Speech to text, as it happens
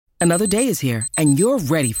Another day is here, and you're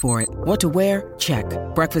ready for it. What to wear? Check.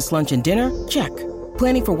 Breakfast, lunch, and dinner? Check.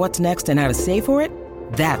 Planning for what's next and how to save for it?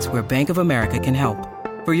 That's where Bank of America can help.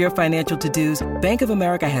 For your financial to-dos, Bank of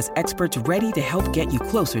America has experts ready to help get you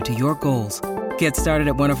closer to your goals. Get started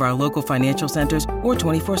at one of our local financial centers or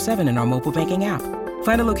 24/7 in our mobile banking app.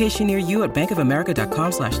 Find a location near you at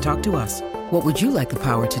bankofamerica.com/talktous. What would you like the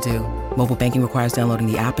power to do? Mobile banking requires downloading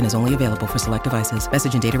the app and is only available for select devices.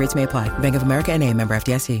 Message and data rates may apply. Bank of America N.A., member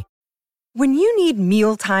FDIC. When you need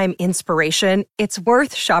mealtime inspiration, it's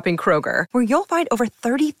worth shopping Kroger, where you'll find over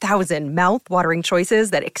 30,000 mouth-watering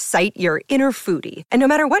choices that excite your inner foodie. And no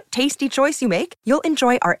matter what tasty choice you make, you'll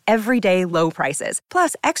enjoy our everyday low prices,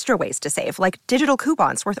 plus extra ways to save, like digital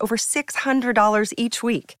coupons worth over $600 each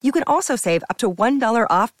week. You can also save up to $1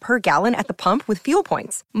 off per gallon at the pump with fuel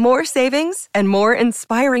points. More savings and more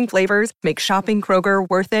inspiring flavors make shopping Kroger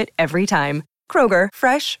worth it every time. Kroger,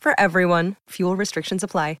 fresh for everyone. Fuel restrictions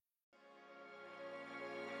apply.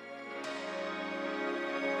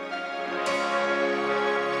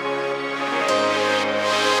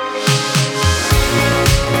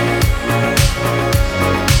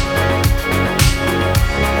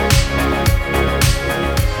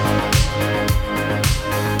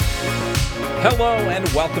 Hello and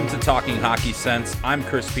welcome to Talking Hockey Sense. I'm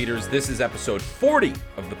Chris Peters. This is episode 40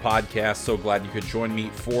 of the podcast. So glad you could join me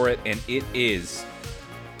for it. And it is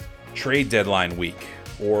trade deadline week,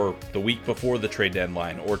 or the week before the trade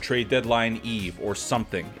deadline, or trade deadline eve, or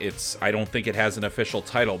something. I don't think it has an official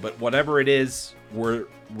title, but whatever it is, we're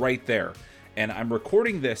right there. And I'm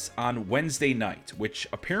recording this on Wednesday night, which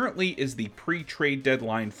apparently is the pre-trade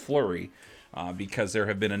deadline flurry, because there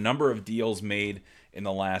have been a number of deals made in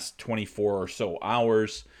the last 24 or so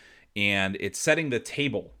hours, and it's setting the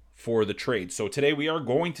table for the trade. So today we are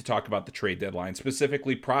going to talk about the trade deadline,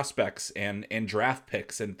 specifically prospects and draft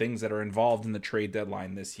picks and things that are involved in the trade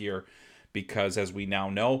deadline this year, because as we now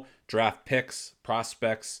know, draft picks,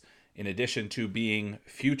 prospects, in addition to being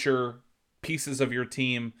future pieces of your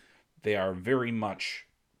team, they are very much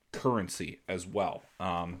currency as well.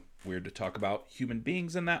 Weird to talk about human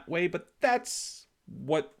beings in that way, but that's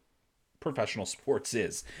what professional sports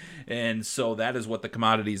is. And so that is what the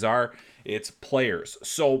commodities are. It's players.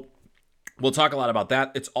 So we'll talk a lot about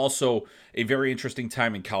that. It's also a very interesting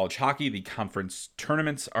time in college hockey. The conference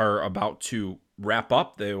tournaments are about to wrap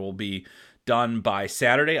up. They will be done by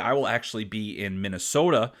Saturday. I will actually be in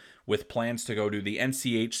Minnesota with plans to go to the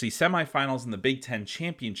NCHC semifinals and the Big Ten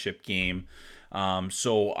championship game.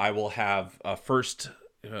 So I will have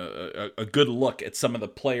a good look at some of the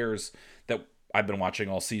players that I've been watching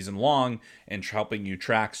all season long and helping you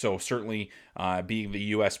track. So certainly being the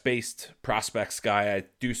U.S.-based prospects guy, I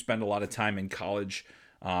do spend a lot of time in college,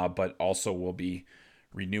 but also will be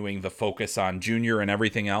renewing the focus on junior and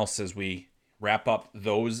everything else as we wrap up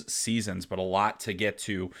those seasons, but a lot to get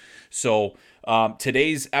to. So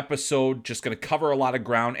today's episode, just going to cover a lot of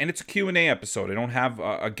ground, and it's a Q&A episode. I don't have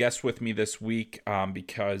a guest with me this week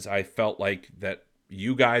because I felt like that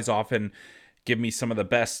you guys often give me some of the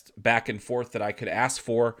best back and forth that I could ask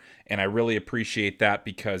for, and I really appreciate that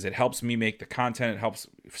because it helps me make the content. It helps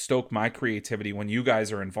stoke my creativity when you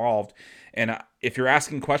guys are involved. And if you're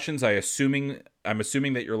asking questions, I'm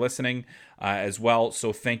assuming that you're listening as well.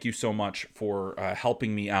 So thank you so much for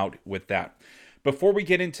helping me out with that. Before we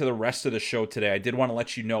get into the rest of the show today, I did want to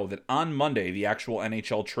let you know that on Monday, the actual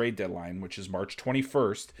NHL trade deadline, which is March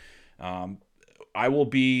 21st, I will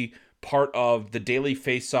be part of the Daily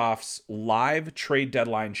Faceoff's live trade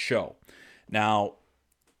deadline show. Now,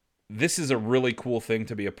 this is a really cool thing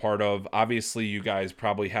to be a part of. Obviously, you guys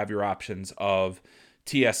probably have your options of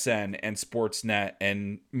TSN and Sportsnet,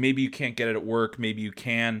 and maybe you can't get it at work, maybe you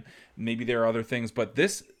can, maybe there are other things, but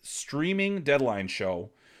this streaming deadline show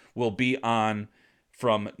will be on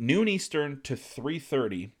from noon Eastern to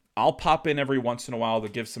 3:30. I'll pop in every once in a while to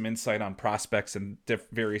give some insight on prospects and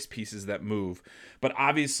various pieces that move. But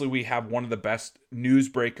obviously we have one of the best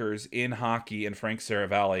newsbreakers in hockey in Frank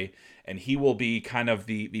Saravalli, and he will be kind of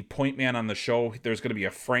the point man on the show. There's going to be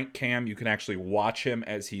a Frank cam. You can actually watch him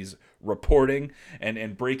as he's reporting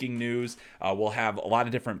and breaking news. We'll have a lot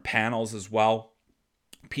of different panels as well.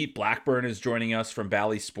 Pete Blackburn is joining us from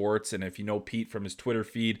Bally Sports, and if you know Pete from his Twitter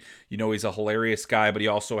feed, you know he's a hilarious guy, but he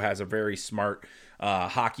also has a very smart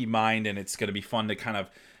hockey mind, and it's going to be fun to kind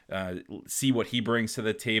of see what he brings to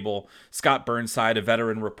the table. Scott Burnside, a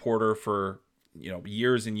veteran reporter for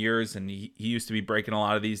years and years, and he used to be breaking a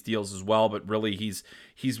lot of these deals as well, but really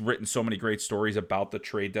he's written so many great stories about the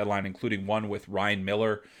trade deadline, including one with Ryan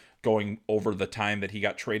Miller going over the time that he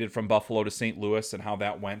got traded from Buffalo to St. Louis and how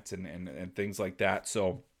that went and things like that.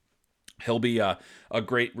 So he'll be a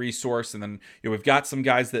great resource. And then we've got some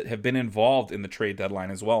guys that have been involved in the trade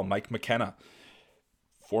deadline as well. Mike McKenna,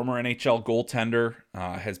 former NHL goaltender,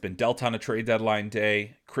 has been dealt on a trade deadline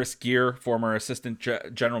day. Chris Gear, former assistant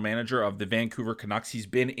general manager of the Vancouver Canucks. He's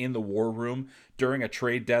been in the war room during a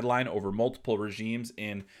trade deadline over multiple regimes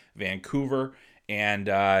in Vancouver. And,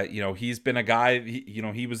 he's been a guy,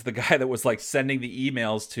 he was the guy that was like sending the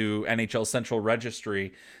emails to NHL Central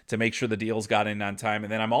Registry to make sure the deals got in on time.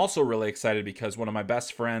 And then I'm also really excited because one of my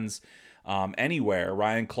best friends anywhere,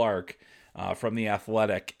 Ryan Clark, from The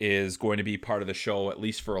Athletic, is going to be part of the show, at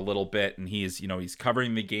least for a little bit. And he's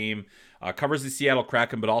covering the game, covers the Seattle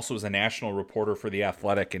Kraken, but also is a national reporter for The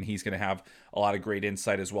Athletic. And he's going to have a lot of great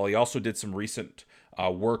insight as well. He also did some recent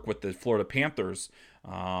work with the Florida Panthers,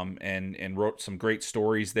 and wrote some great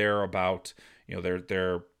stories there about,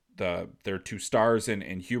 their two stars in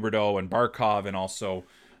Huberdeau and Barkov, and also,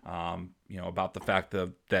 about the fact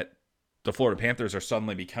that the Florida Panthers are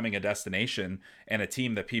suddenly becoming a destination and a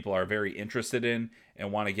team that people are very interested in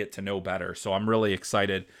and want to get to know better. So I'm really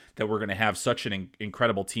excited that we're going to have such an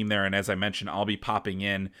incredible team there. And as I mentioned, I'll be popping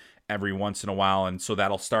in every once in a while. And so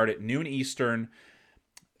that'll start at noon Eastern.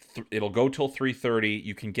 It'll go till 3:30.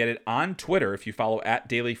 You can get it on Twitter if you follow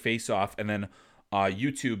 @DailyFaceoff, and then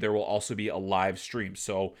YouTube, there will also be a live stream.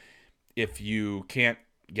 So if you can't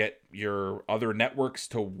get your other networks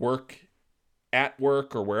to work at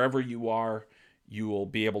work or wherever you are, you will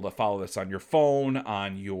be able to follow this on your phone,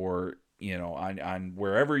 on your, on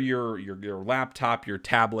wherever your laptop, your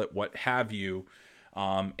tablet, what have you.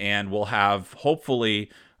 And we'll have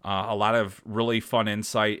hopefully a lot of really fun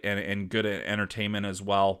insight and good entertainment as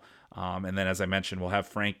well. And then, as I mentioned, we'll have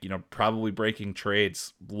Frank, probably breaking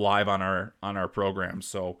trades live on our program.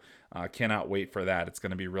 So cannot wait for that. It's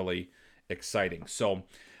going to be really exciting. So,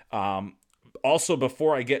 also,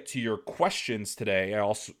 before I get to your questions today, I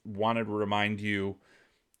also wanted to remind you,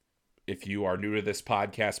 if you are new to this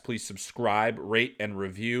podcast, please subscribe, rate, and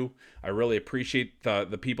review. I really appreciate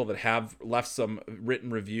the people that have left some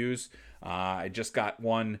written reviews. I just got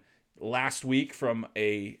one last week from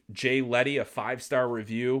a Jay Letty, a 5-star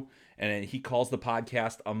review, and he calls the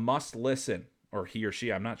podcast a must listen, or he or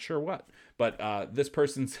she, I'm not sure what. But this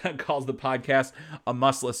person calls the podcast a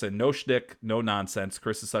must listen. No shtick, no nonsense.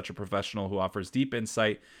 Chris is such a professional who offers deep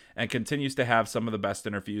insight and continues to have some of the best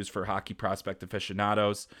interviews for hockey prospect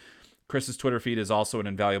aficionados. Chris's Twitter feed is also an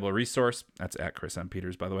invaluable resource. That's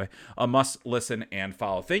 @ChrisMPeters, by the way. A must listen and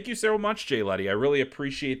follow. Thank you so much, Jay Letty. I really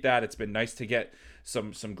appreciate that. It's been nice to get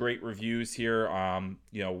some great reviews here.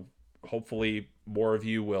 Hopefully more of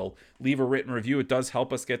you will leave a written review. It does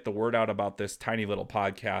help us get the word out about this tiny little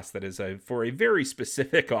podcast that is for a very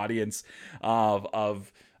specific audience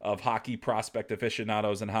of hockey prospect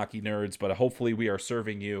aficionados and hockey nerds, but hopefully we are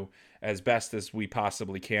serving you as best as we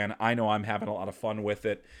possibly can. I know I'm having a lot of fun with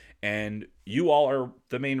it, and you all are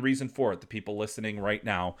the main reason for it, the people listening right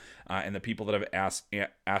now, and the people that have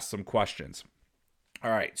asked some questions. All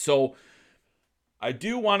right, so I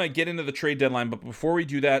do want to get into the trade deadline, but before we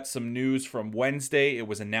do that, some news from Wednesday. It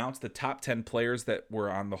was announced the top 10 players that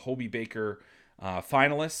were on the Hobey Baker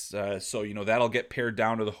finalists. So, that'll get paired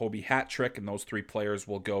down to the Hobey hat trick, and those 3 players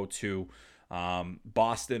will go to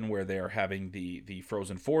Boston, where they're having the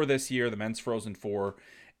Frozen Four this year, the men's Frozen Four.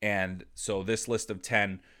 And so this list of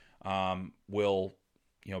 10 will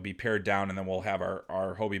be paired down, and then we'll have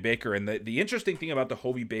our Hobey Baker. And the interesting thing about the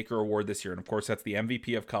Hobey Baker Award this year, and of course that's the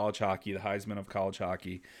MVP of college hockey, the Heisman of college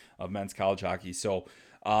hockey, of men's college hockey. So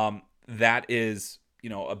that is,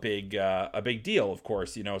 a big deal, of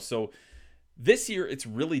course, so this year it's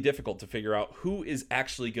really difficult to figure out who is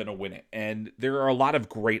actually going to win it. And there are a lot of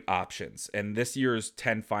great options, and this year's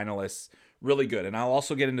 10 finalists, really good. And I'll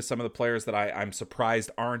also get into some of the players that I'm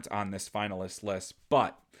surprised aren't on this finalist list,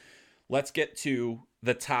 but let's get to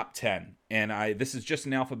the top 10. And this is just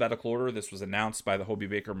in alphabetical order. This was announced by the Hobey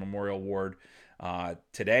Baker Memorial Award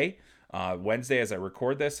today, Wednesday, as I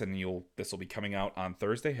record this, and this will be coming out on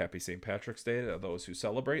Thursday. Happy St. Patrick's Day to those who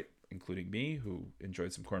celebrate, including me, who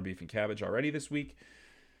enjoyed some corned beef and cabbage already this week.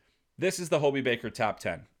 This is the Hobey Baker top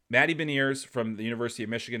 10. Matty Beniers from the University of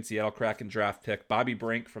Michigan, Seattle Kraken draft pick. Bobby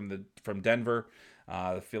Brink from Denver,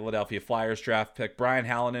 the Philadelphia Flyers draft pick. Brian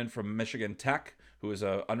Hallinan from Michigan Tech, who is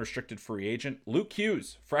an unrestricted free agent. Luke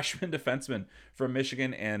Hughes, freshman defenseman from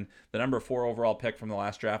Michigan, and the number 4 overall pick from the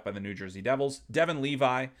last draft by the New Jersey Devils. Devin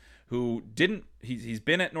Levi, who he's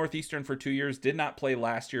been at Northeastern for 2 years, did not play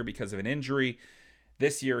last year because of an injury.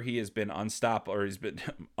 This year he has been unstoppable, or he's been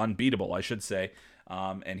unbeatable, I should say.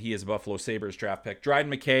 And he is a Buffalo Sabres draft pick.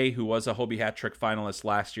 Dryden McKay, who was a Hobey hat trick finalist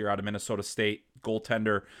last year out of Minnesota State,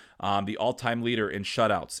 goaltender, the all-time leader in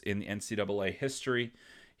shutouts in the NCAA history.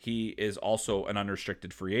 He is also an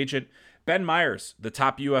unrestricted free agent. Ben Myers, the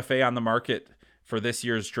top UFA on the market for this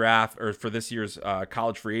year's draft, or for this year's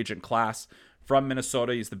college free agent class from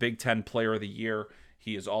Minnesota. He's the Big Ten Player of the Year.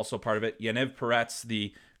 He is also part of it. Yaniv Peretz,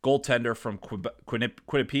 the goaltender from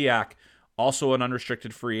Quinnipiac, also an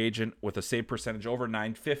unrestricted free agent with a save percentage over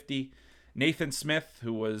 .950. Nathan Smith,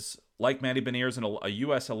 who was like Matty Beniers, a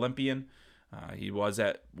U.S. Olympian.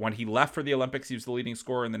 When he left for the Olympics, he was the leading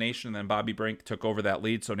scorer in the nation, and then Bobby Brink took over that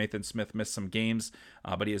lead, so Nathan Smith missed some games,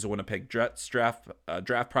 but he is a Winnipeg Jets draft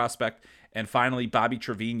prospect. And finally, Bobby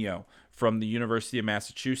Trevino from the University of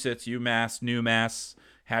Massachusetts, UMass, Newmass,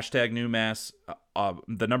 #NewMass,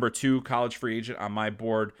 the number 2 college free agent on my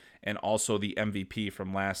board, and also the MVP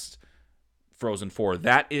from last Frozen Four.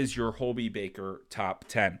 That is your Hobey Baker top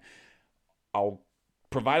 10. I'll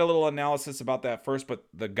provide a little analysis about that first, but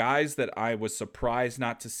the guys that I was surprised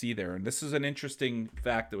not to see there, and this is an interesting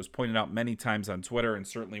fact that was pointed out many times on Twitter, and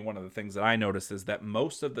certainly one of the things that I noticed is that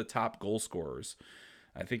most of the top goal scorers,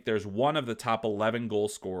 I think there's one of the top 11 goal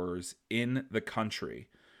scorers in the country,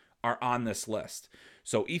 are on this list.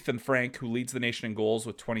 So Ethan Frank, who leads the nation in goals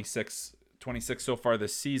with 26 so far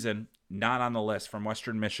this season, not on the list, from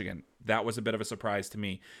Western Michigan. That was a bit of a surprise to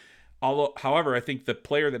me. However, I think the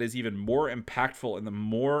player that is even more impactful and the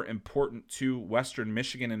more important to Western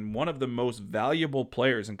Michigan, and one of the most valuable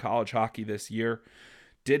players in college hockey this year,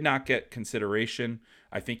 did not get consideration.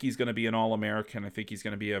 I think he's going to be an All-American. I think he's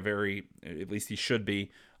going to be at least he should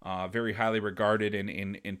be, very highly regarded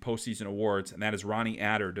in postseason awards, and that is Ronnie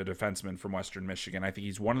Adder, the defenseman from Western Michigan. I think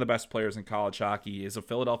he's one of the best players in college hockey. He is a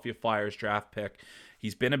Philadelphia Flyers draft pick.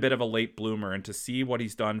 He's been a bit of a late bloomer, and to see what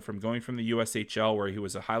he's done from going from the USHL, where he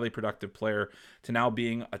was a highly productive player, to now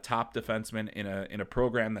being a top defenseman in a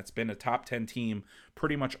program that's been a top 10 team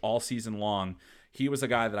pretty much all season long. He was a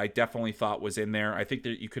guy that I definitely thought was in there. I think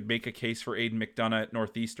that you could make a case for Aiden McDonough at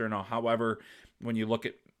Northeastern. However, when you look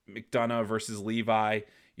at McDonough versus Levi,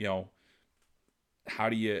 how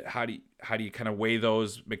do you kind of weigh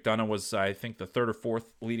those? McDonough was, I think, the 3rd or 4th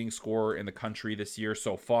leading scorer in the country this year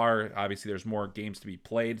so far. Obviously, there's more games to be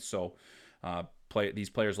played, so these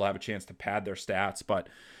players will have a chance to pad their stats. But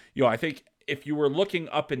I think if you were looking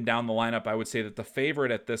up and down the lineup, I would say that the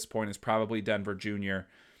favorite at this point is probably Denver Junior,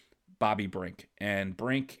 Bobby Brink. And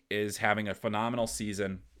Brink is having a phenomenal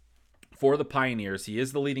season for the Pioneers. He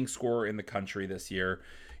is the leading scorer in the country this year.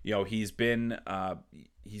 He's been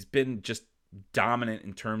just dominant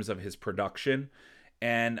in terms of his production,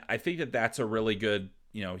 and I think that that's a really good,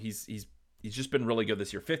 he's just been really good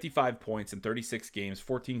this year. 55 points in 36 games,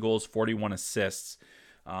 14 goals, 41 assists,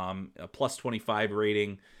 a plus 25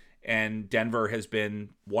 rating, and Denver has been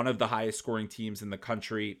one of the highest scoring teams in the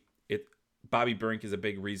country. Bobby Brink is a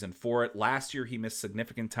big reason for it. Last year, he missed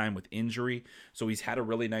significant time with injury, so he's had a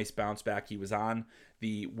really nice bounce back. He was on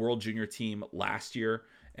the World Junior team last year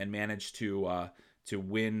and managed to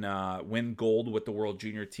win gold with the World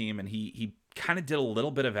Junior team, and he kind of did a little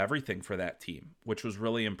bit of everything for that team, which was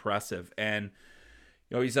really impressive. And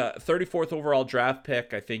he's a 34th overall draft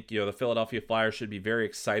pick. I think the Philadelphia Flyers should be very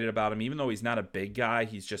excited about him, even though he's not a big guy.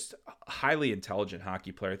 He's just a highly intelligent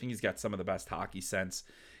hockey player. I think he's got some of the best hockey sense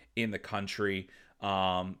in the country.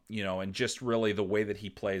 And just really the way that he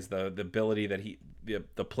plays, the ability that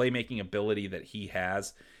the playmaking ability that he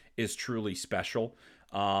has is truly special.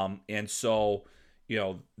 And so,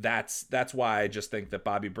 that's why I just think that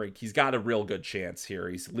Bobby Brink, he's got a real good chance here.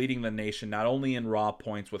 He's leading the nation, not only in raw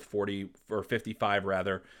points with 55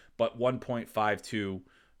 rather, but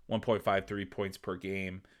 1.53 points per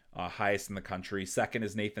game, highest in the country. Second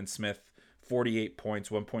is Nathan Smith, 48 points,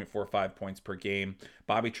 1.45 points per game.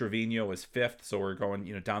 Bobby Trevino is 5th, so we're going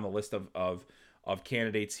down the list of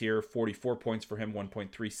candidates here. 44 points for him,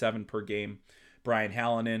 1.37 per game. Brian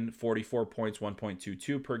Hallinan, 44 points,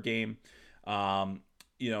 1.22 per game.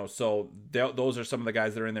 So those are some of the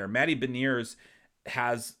guys that are in there. Matty Beniers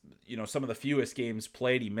has, some of the fewest games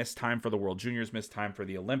played. He missed time for the World Juniors, missed time for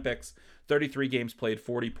the Olympics. 33 games played,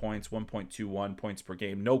 40 points, 1.21 points per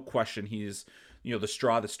game. No question he's, the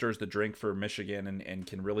straw that stirs the drink for Michigan and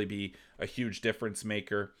can really be a huge difference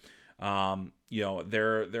maker.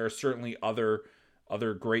 There are certainly other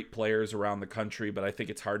great players around the country, but I think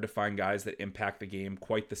it's hard to find guys that impact the game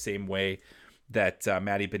quite the same way that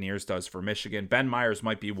Matty Beniers does for Michigan. Ben Myers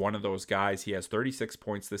might be one of those guys. He has 36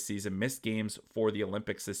 points this season, missed games for the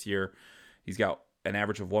Olympics this year. He's got an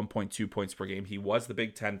average of 1.2 points per game. He was the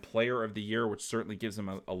Big Ten Player of the Year, which certainly gives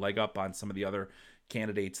him a leg up on some of the other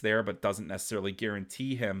candidates there, but doesn't necessarily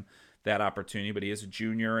guarantee him that opportunity. But he is a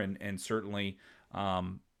junior and certainly a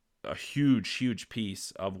huge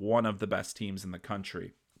piece of one of the best teams in the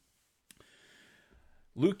country.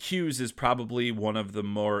 Luke Hughes is probably one of the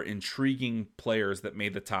more intriguing players that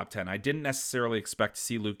made the top 10. I didn't necessarily expect to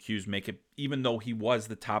see Luke Hughes make it, even though he was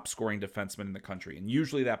the top scoring defenseman in the country. And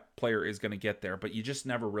usually that player is going to get there, but you just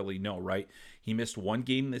never really know, right? He missed one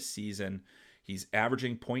game this season. He's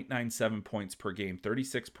averaging 0.97 points per game,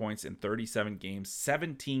 36 points in 37 games,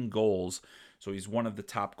 17 goals. So he's one of the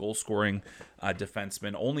top goal scoring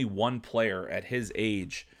defensemen. Only one player at his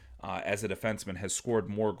age as a defenseman has scored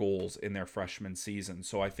more goals in their freshman season.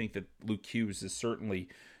 So I think that Luke Hughes is certainly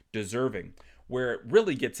deserving. Where it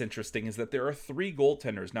really gets interesting is that there are 3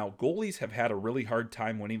 goaltenders. Now, goalies have had a really hard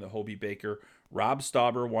time winning the Hobey Baker. Rob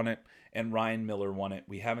Stauber won it and Ryan Miller won it.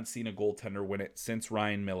 We haven't seen a goaltender win it since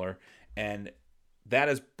Ryan Miller. And that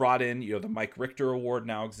has brought in, the Mike Richter Award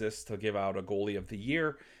now exists to give out a goalie of the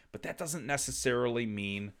year. But that doesn't necessarily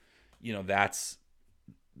mean, that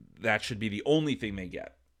should be the only thing they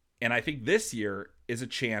get. And I think this year is a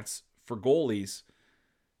chance for goalies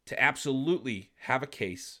to absolutely have a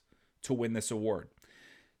case to win this award.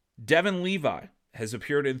 Devin Levi has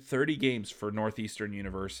appeared in 30 games for Northeastern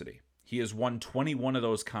University. He has won 21 of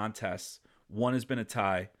those contests. One has been a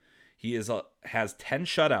tie. He has 10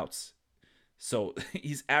 shutouts. So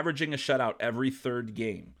he's averaging a shutout every third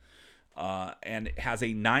game. And has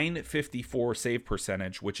a .954 save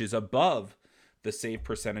percentage, which is above the save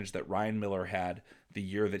percentage that Ryan Miller had the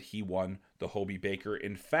year that he won the Hobey Baker.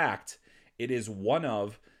 In fact, it is one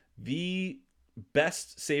of the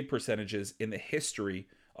best save percentages in the history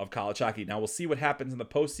of college hockey. Now, we'll see what happens in the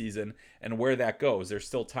postseason and where that goes. There's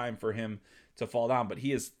still time for him to fall down, but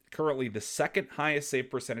he is currently the second highest save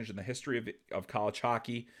percentage in the history of college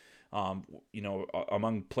hockey,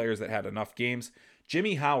 among players that had enough games.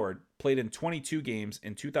 Jimmy Howard played in 22 games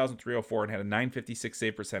in 2003-04 and had a .956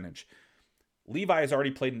 save percentage. Levi has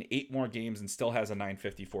already played in 8 more games and still has a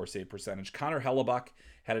 .954 save percentage. Connor Hellebuck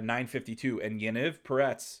had a .952, and Yaniv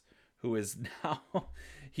Peretz, who is now,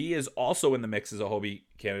 he is also in the mix as a Hobey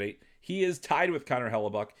candidate. He is tied with Connor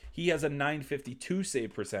Hellebuck. He has a .952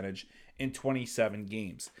 save percentage in 27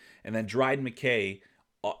 games. And then Dryden McKay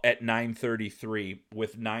at .933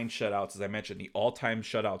 with 9 shutouts, as I mentioned, the all-time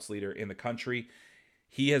shutouts leader in the country.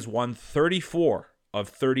 He has won 34 of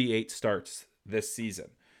 38 starts this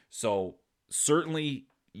season. So certainly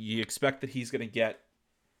you expect that he's going to get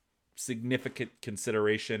significant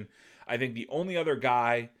consideration. I think the only other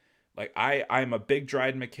guy, like I'm a big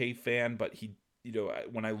Dryden McKay fan, but he,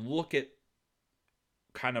 when I look at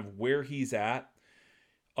kind of where he's at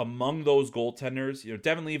among those goaltenders,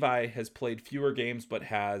 Devin Levi has played fewer games, but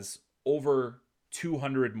has over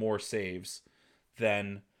 200 more saves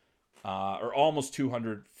than, or almost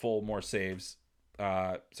 200 full more saves.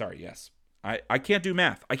 Yes. I can't do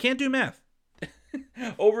math.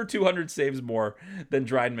 Over 200 saves more than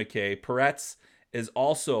Dryden McKay. Peretz is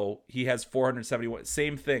also, he has 471.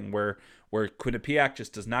 Same thing where Quinnipiac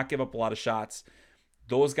just does not give up a lot of shots.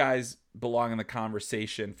 Those guys belong in the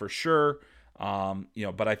conversation for sure.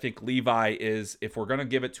 But I think Levi is, if we're going to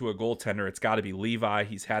give it to a goaltender, it's got to be Levi.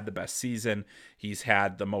 He's had the best season. He's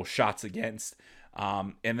had the most shots against.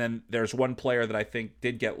 And then there's one player that I think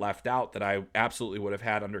did get left out that I absolutely would have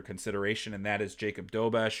had under consideration, and that is Jacob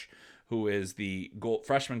Dobesh, who is the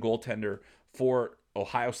freshman goaltender for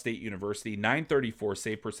Ohio State University. .934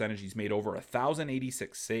 save percentage. He's made over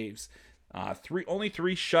 1,086 saves. Only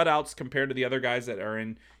 3 shutouts compared to the other guys that are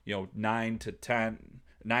in 9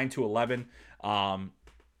 to 11.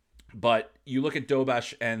 But you look at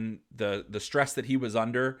Dobesh and the stress that he was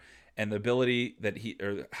under, and the ability that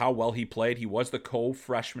how well he played. He was the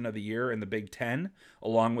co-freshman of the year in the Big Ten,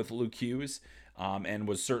 along with Luke Hughes, and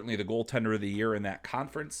was certainly the goaltender of the year in that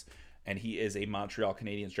conference. And he is a Montreal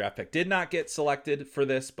Canadiens draft pick. Did not get selected for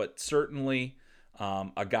this, but certainly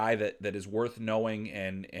a guy that is worth knowing,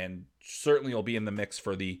 and certainly will be in the mix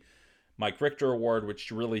for the Mike Richter Award,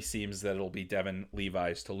 which really seems that it'll be Devin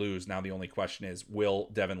Levi's to lose. Now the only question is, will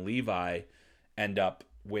Devin Levi end up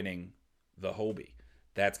winning the Hobey?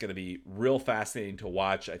 That's going to be real fascinating to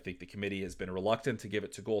watch. I think the committee has been reluctant to give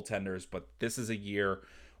it to goaltenders, but this is a year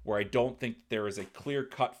where I don't think there is a clear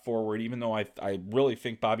cut forward, even though I really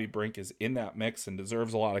think Bobby Brink is in that mix and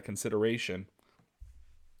deserves a lot of consideration.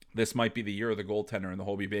 This might be the year of the goaltender in the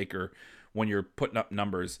Hobey Baker when you're putting up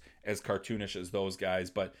numbers as cartoonish as those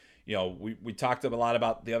guys. But, we talked a lot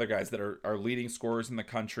about the other guys that are leading scorers in the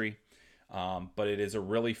country. But it is a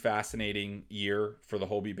really fascinating year for the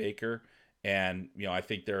Hobey Baker. And, I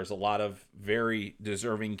think there's a lot of very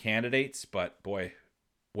deserving candidates, but boy,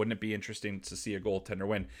 wouldn't it be interesting to see a goaltender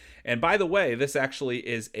win? And by the way, this actually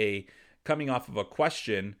is coming off of a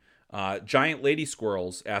question. Giant Lady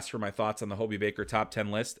Squirrels asked for my thoughts on the Hobey Baker top 10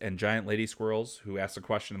 list, and Giant Lady Squirrels, who asked a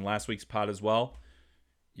question in last week's pod as well,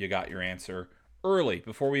 you got your answer early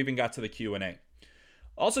before we even got to the Q&A.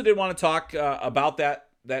 Also did want to talk about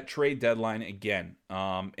that trade deadline again.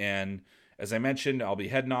 And as I mentioned, I'll be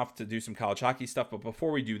heading off to do some college hockey stuff. But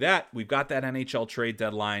before we do that, we've got that NHL trade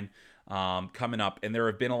deadline coming up. And there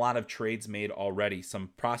have been a lot of trades made already. Some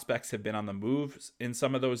prospects have been on the move in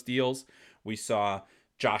some of those deals. We saw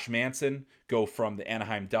Josh Manson go from the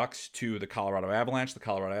Anaheim Ducks to the Colorado Avalanche. The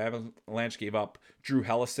Colorado Avalanche gave up Drew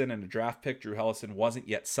Helleson and a draft pick. Drew Helleson wasn't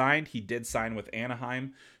yet signed. He did sign with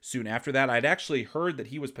Anaheim soon after that. I'd actually heard that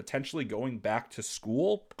he was potentially going back to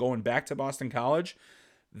school, going back to Boston College.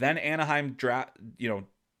 Then Anaheim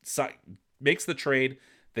makes the trade.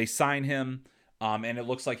 They sign him, and it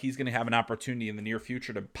looks like he's going to have an opportunity in the near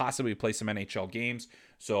future to possibly play some NHL games.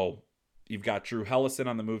 So you've got Drew Helleson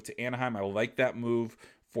on the move to Anaheim. I like that move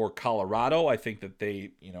for Colorado. I think that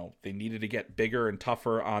they needed to get bigger and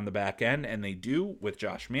tougher on the back end, and they do with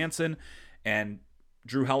Josh Manson. And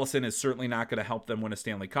Drew Helleson is certainly not going to help them win a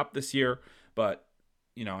Stanley Cup this year, but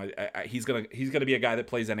he's gonna be a guy that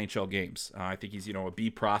plays NHL games. I think he's a B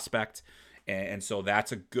prospect, and so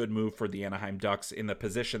that's a good move for the Anaheim Ducks in the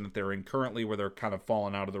position that they're in currently, where they're kind of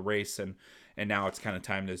falling out of the race, and now it's kind of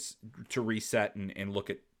time to reset and look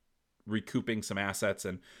at recouping some assets.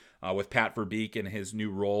 And with Pat Verbeek in his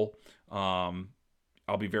new role, I'll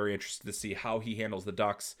be very interested to see how he handles the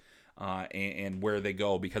Ducks and where they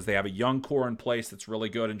go, because they have a young core in place that's really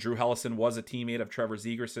good. And Drew Helleson was a teammate of Trevor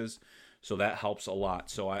Zegras', so that helps a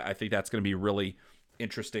lot. So I think that's going to be really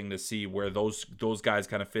interesting to see where those guys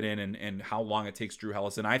kind of fit in and how long it takes Drew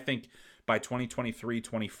Helleson. I think by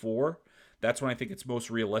 2023-24, that's when I think it's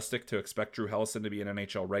most realistic to expect Drew Helleson to be an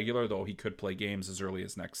NHL regular, though he could play games as early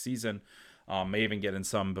as next season. May even get in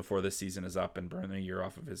some before this season is up and burn a year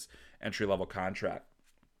off of his entry-level contract.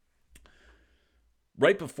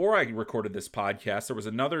 Right before I recorded this podcast, there was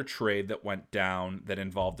another trade that went down that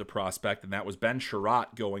involved a prospect, and that was Ben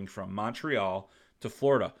Chiarot going from Montreal to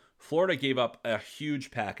Florida. Florida gave up a huge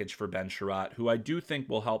package for Ben Chiarot, who I do think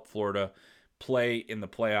will help Florida play in the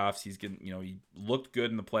playoffs. He looked good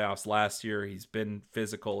in the playoffs last year. He's been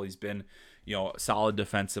physical. He's been, solid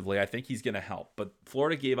defensively. I think he's going to help. But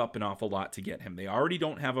Florida gave up an awful lot to get him. They already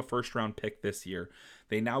don't have a first-round pick this year.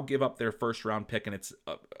 They now give up their first-round pick, and it's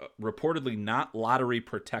reportedly not lottery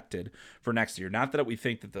protected for next year. Not that we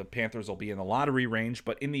think that the Panthers will be in the lottery range,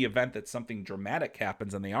 but in the event that something dramatic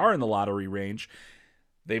happens and they are in the lottery range,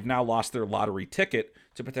 they've now lost their lottery ticket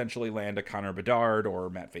to potentially land a Connor Bedard or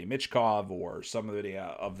Matvei Michkov or somebody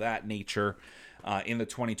of that nature in the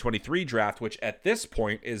 2023 draft, which at this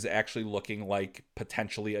point is actually looking like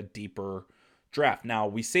potentially a deeper draft. Now,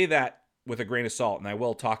 we say that with a grain of salt, and I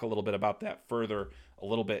will talk a little bit about that further a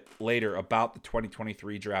little bit later about the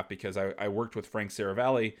 2023 draft, because I worked with Frank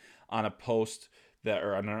Saravalli on a post on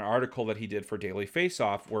an article that he did for Daily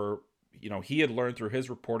Faceoff, where he had learned through his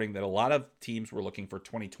reporting that a lot of teams were looking for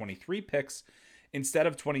 2023 picks instead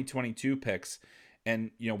of 2022 picks. And,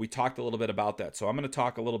 we talked a little bit about that. So I'm going to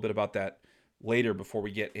talk a little bit about that later before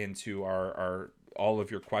we get into our all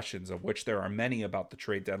of your questions, of which there are many about the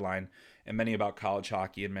trade deadline and many about college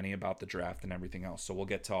hockey and many about the draft and everything else. So we'll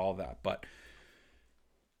get to all that. But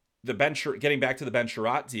getting back to the Ben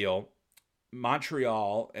Chiarot deal,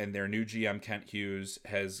 Montreal and their new GM, Kent Hughes,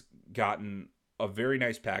 has gotten a very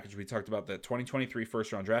nice package. We talked about the 2023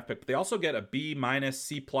 first round draft pick, but they also get a B-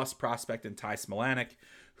 C+ prospect in Ty Smilanic,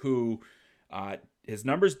 who his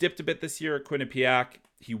numbers dipped a bit this year at Quinnipiac.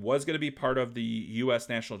 He was going to be part of the U.S.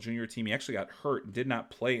 national junior team. He actually got hurt and did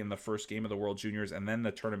not play in the first game of the World Juniors, and then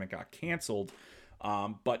the tournament got canceled.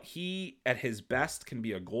 But he, at his best, can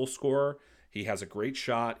be a goal scorer. He has a great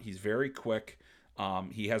shot. He's very quick.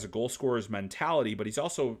 He has a goal scorer's mentality, but he's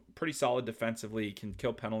also pretty solid defensively. He can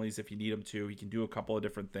kill penalties if you need him to. He can do a couple of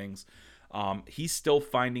different things. He's still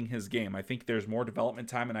finding his game. I think there's more development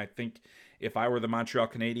time, and I think if I were the Montreal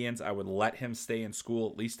Canadiens, I would let him stay in school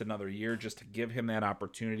at least another year just to give him that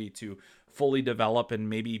opportunity to fully develop and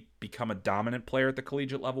maybe become a dominant player at the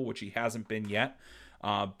collegiate level, which he hasn't been yet.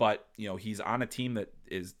 But he's on a team that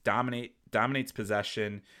is dominates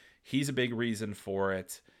possession. He's a big reason for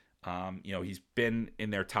it. He's been in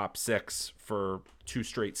their top 6 for 2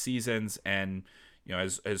 straight seasons, and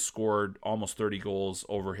has scored almost 30 goals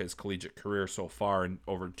over his collegiate career so far and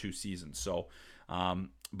over 2 seasons. So,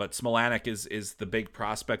 but Smilanic is the big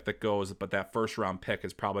prospect that goes, but that first round pick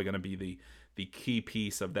is probably going to be the key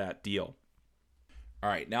piece of that deal. All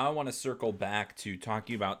right, now I want to circle back to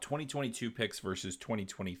talking about 2022 picks versus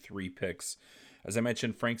 2023 picks. As I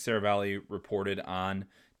mentioned, Frank Saravalli reported on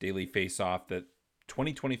Daily Faceoff that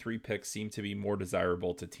 2023 picks seem to be more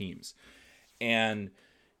desirable to teams. And,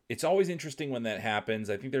 It's always interesting when that happens.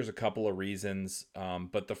 I think there's a couple of reasons,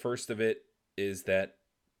 but the first of it is that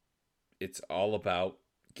it's all about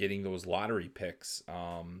getting those lottery picks.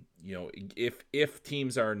 If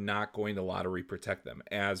teams are not going to lottery protect them,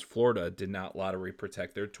 as Florida did not lottery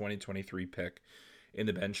protect their 2023 pick in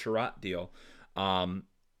the Ben Sherratt deal,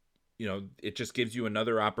 it just gives you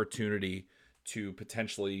another opportunity to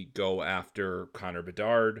potentially go after Connor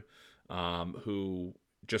Bedard, who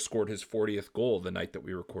just scored his 40th goal the night that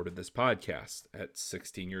we recorded this podcast at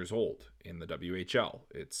 16 years old in the WHL.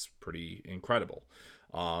 It's pretty incredible.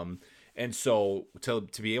 And so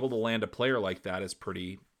to be able to land a player like that is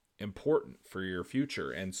pretty important for your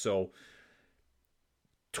future. And so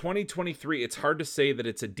 2023, it's hard to say that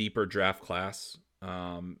it's a deeper draft class.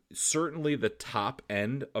 Certainly the top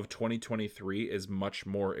end of 2023 is much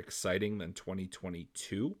more exciting than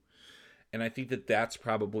 2022. And I think that that's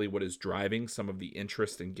probably what is driving some of the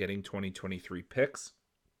interest in getting 2023 picks.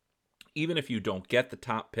 Even if you don't get the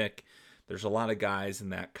top pick, there's a lot of guys in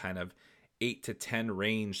that kind of 8 to 10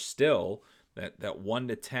 range still, that 1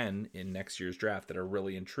 to 10 in next year's draft that are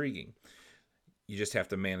really intriguing. You just have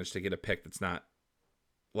to manage to get a pick that's not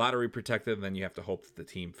lottery protected, and then you have to hope that the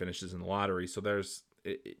team finishes in the lottery. So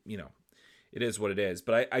it is what it is.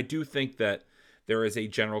 But I do think that there is a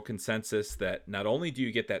general consensus that not only do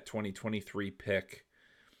you get that 2023 pick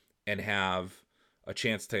and have a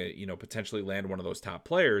chance to, potentially land one of those top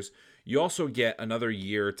players, you also get another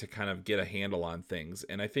year to kind of get a handle on things.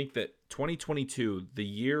 And I think that 2022, the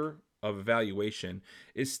year of evaluation,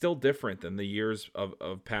 is still different than the years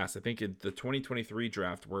of past. I think in the 2023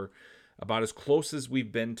 draft, we're about as close as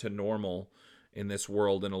we've been to normal in this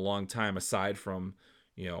world in a long time, aside from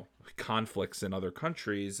conflicts in other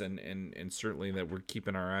countries, and certainly that we're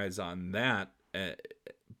keeping our eyes on that.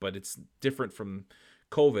 But it's different from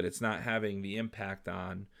COVID. It's not having the impact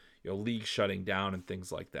on leagues shutting down and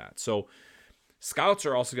things like that. So scouts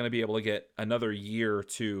are also going to be able to get another year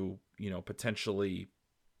to potentially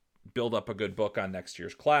build up a good book on next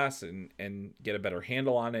year's class and get a better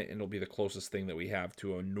handle on it. And it'll be the closest thing that we have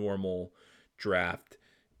to a normal draft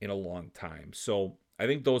in a long time. So I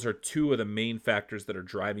think those are two of the main factors that are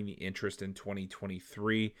driving the interest in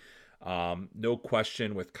 2023. No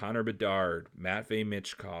question, with Connor Bedard, Matvei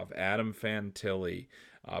Michkov, Adam Fantilli,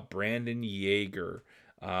 Brandon Yeager,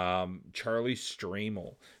 Charlie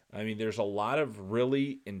Stramel. I mean, there's a lot of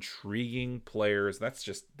really intriguing players. That's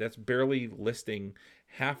barely listing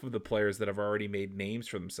half of the players that have already made names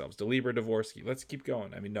for themselves. Delibor Dvorsky. Let's keep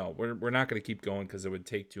going. I mean, no, we're not going to keep going because it would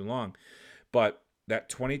take too long. But that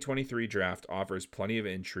 2023 draft offers plenty of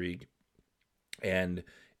intrigue, and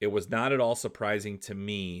it was not at all surprising to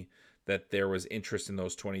me that there was interest in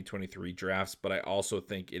those 2023 drafts, but I also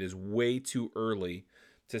think it is way too early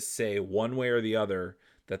to say one way or the other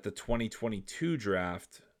that the 2022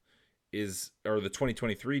 draft the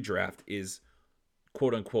 2023 draft is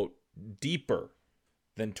quote unquote deeper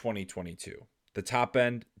than 2022. The top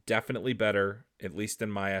end, definitely better, at least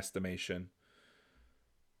in my estimation.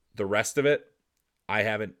 The rest of it, I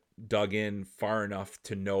haven't dug in far enough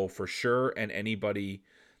to know for sure, and anybody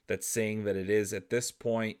that's saying that it is at this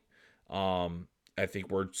point, I think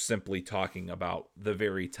we're simply talking about the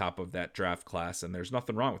very top of that draft class, and there's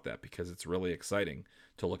nothing wrong with that because it's really exciting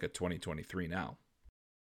to look at 2023 now.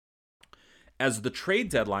 As the trade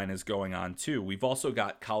deadline is going on too, we've also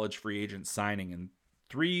got college free agent signing, and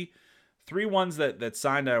three ones that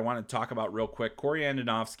signed I want to talk about real quick. Corey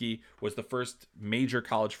Andonovski was the first major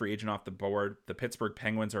college free agent off the board. The Pittsburgh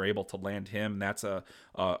Penguins are able to land him. That's a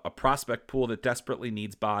prospect pool that desperately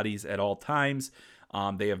needs bodies at all times.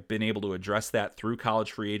 They have been able to address that through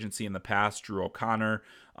college free agency in the past. Drew O'Connor,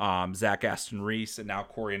 Zach Aston Reese, and now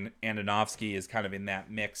Corey Andonovski is kind of in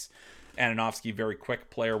that mix. Andonovski, very quick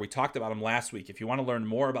player. We talked about him last week. If you want to learn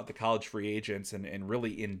more about the college free agents and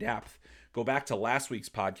really in depth, go back to last week's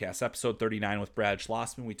podcast, episode 39 with Brad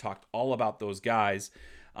Schlossman. We talked all about those guys.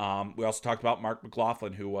 We also talked about Mark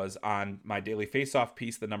McLaughlin, who was on my Daily Faceoff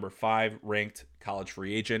piece, the number 5 ranked college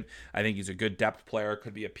free agent. I think he's a good depth player,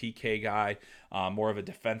 could be a PK guy, more of a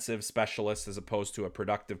defensive specialist as opposed to a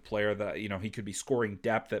productive player that, he could be scoring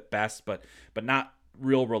depth at best, but not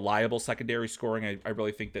real reliable secondary scoring. I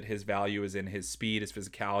really think that his value is in his speed, his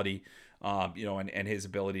physicality, and his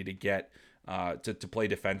ability to get to play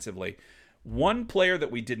defensively. One player that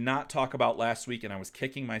we did not talk about last week, and I was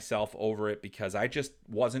kicking myself over it because I just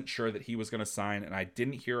wasn't sure that he was going to sign, and I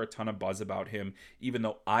didn't hear a ton of buzz about him, even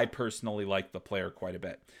though I personally like the player quite a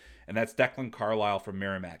bit. and that's Declan Carlisle from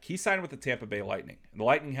Merrimack. He signed with the Tampa Bay Lightning. And the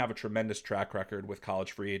Lightning have a tremendous track record with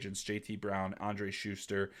college free agents, JT Brown, Andre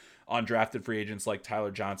Schuster, undrafted free agents like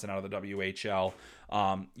Tyler Johnson out of the WHL.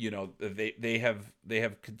 They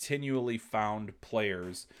have continually found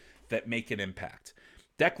players that make an impact.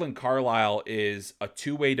 Declan Carlisle is a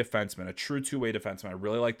two-way defenseman, a true two-way defenseman. I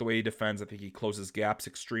really like the way he defends. I think he closes gaps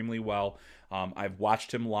extremely well. I've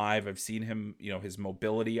watched him live. I've seen him, his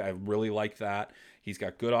mobility. I really like that. He's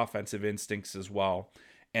got good offensive instincts as well.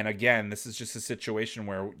 And again, this is just a situation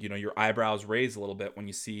where, your eyebrows raise a little bit when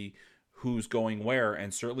you see who's going where.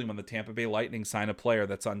 And certainly when the Tampa Bay Lightning sign a player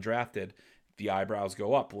that's undrafted, the eyebrows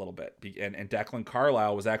go up a little bit. And Declan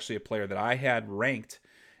Carlisle was actually a player that I had ranked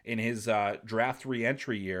in his draft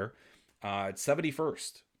re-entry year at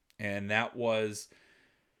 71st. And that was,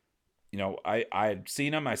 I had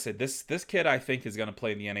seen him. I said, this kid I think is going to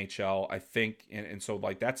play in the NHL. I think, and so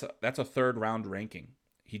like that's a third round ranking.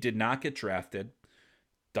 He did not get drafted.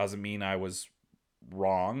 Doesn't mean I was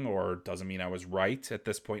wrong or doesn't mean I was right at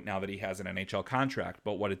this point now that he has an NHL contract.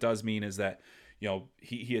 But what it does mean is that,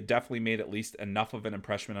 he had definitely made at least enough of an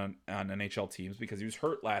impression on NHL teams because he was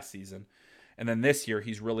hurt last season. And then this year,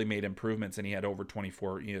 he's really made improvements, and he had over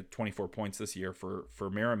 24 points this year for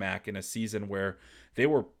Merrimack in a season where they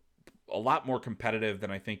were a lot more competitive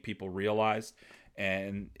than I think people realized.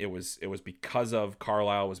 And it was because of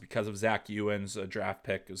Carlisle, it was because of Zach Ewens, a draft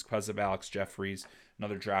pick, it was because of Alex Jeffries,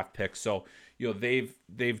 another draft pick. So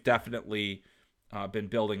they've definitely been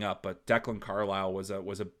building up. But Declan Carlisle was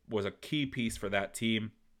a key piece for that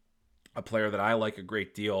team, a player that I like a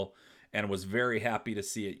great deal. And was very happy to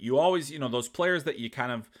see it. You always, those players that you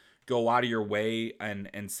kind of go out of your way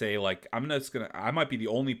and say, like, I might be the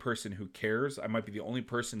only person who cares. I might be the only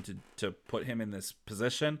person to put him in this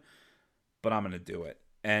position, but I'm going to do it.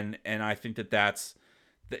 And I think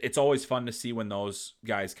it's always fun to see when those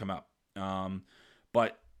guys come up.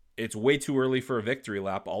 But it's way too early for a victory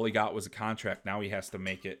lap. All he got was a contract. Now he has to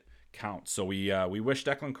make it count. So we wish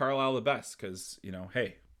Declan Carlisle the best because,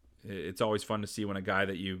 hey, it's always fun to see when a guy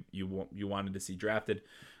that you wanted to see drafted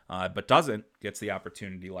but doesn't gets the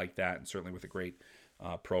opportunity like that, and certainly with a great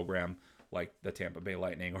program like the Tampa Bay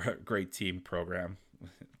Lightning or a great team program.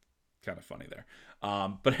 Kind of funny there.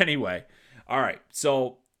 But anyway, all right.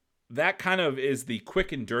 So that kind of is the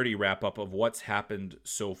quick and dirty wrap up of what's happened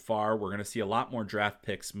so far. We're going to see a lot more draft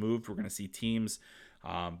picks moved. We're going to see teams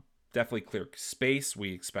definitely clear space.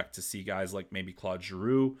 We expect to see guys like maybe Claude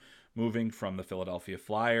Giroux moving from the Philadelphia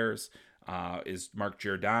Flyers. Is Mark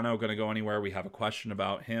Giordano going to go anywhere? We have a question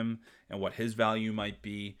about him and what his value might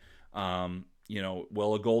be.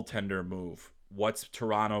 Will a goaltender move? What's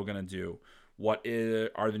Toronto going to do? What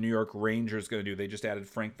are the New York Rangers going to do? They just added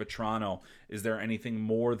Frank Vetrano. Is there anything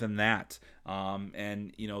more than that?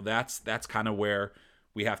 That's kind of where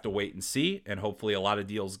we have to wait and see, and hopefully a lot of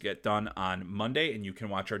deals get done on Monday, and you can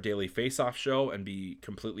watch our daily face-off show and be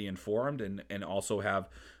completely informed, and also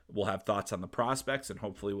we'll have thoughts on the prospects, and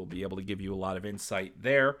hopefully we'll be able to give you a lot of insight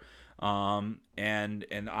there. And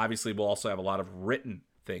obviously we'll also have a lot of written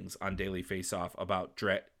things on Daily Face-Off about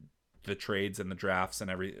the trades and the drafts and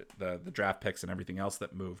the draft picks and everything else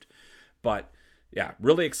that moved. But yeah,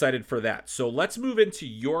 really excited for that. So let's move into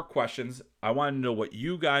your questions. I want to know what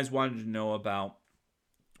you guys wanted to know about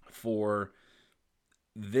for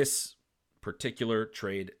this particular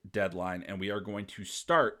trade deadline. And we are going to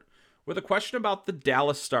start with a question about the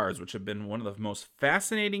Dallas Stars, which have been one of the most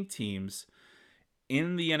fascinating teams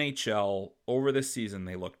in the NHL over this season.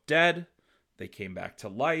 They look dead. They came back to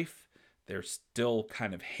life. They're still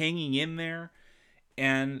kind of hanging in there.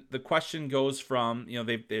 And the question goes from,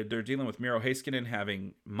 they're dealing with Miro Heiskanen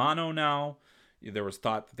having mono now. There was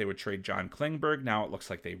thought that they would trade John Klingberg. Now it looks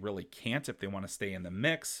like they really can't if they want to stay in the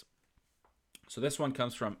mix. So this one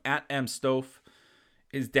comes from @MStoff.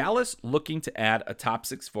 Is Dallas looking to add a top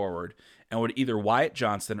six forward, and would either Wyatt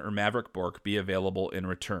Johnston or Maverick Bourque be available in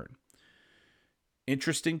return?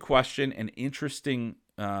 Interesting question, and interesting.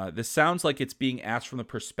 This sounds like it's being asked from the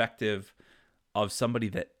perspective of somebody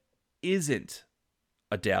that isn't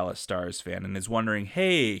a Dallas Stars fan and is wondering,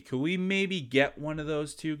 hey, could we maybe get one of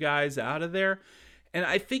those two guys out of there? And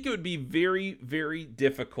I think it would be very, very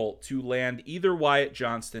difficult to land either Wyatt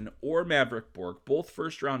Johnston or Maverick Bourque, both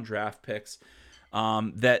first-round draft picks.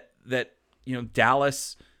 That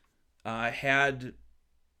Dallas had,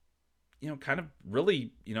 kind of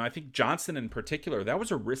really, I think Johnston in particular, that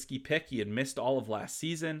was a risky pick. He had missed all of last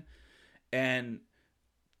season, and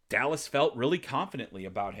Dallas felt really confidently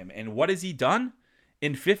about him. And what has he done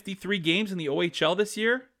in 53 games in the OHL this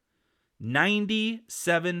year?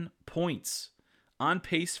 97 points, on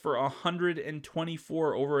pace for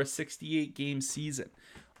 124 over a 68-game season.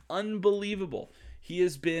 unbelievable. He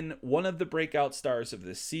has been one of the breakout stars of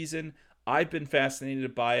this season. I've been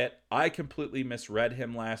fascinated by it. I completely misread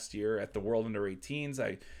him last year at the World Under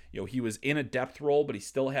 18s. He was in a depth role, but he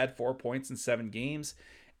still had 4 points in 7 games.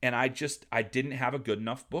 And I didn't have a good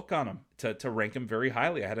enough book on him to rank him very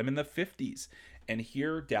highly. I had him in the 50s. And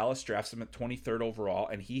here Dallas drafts him at 23rd overall,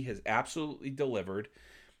 and he has absolutely delivered.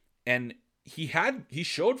 And he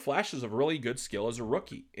showed flashes of really good skill as a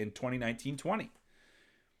rookie in 2019-20.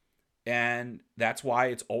 And that's why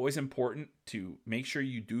it's always important to make sure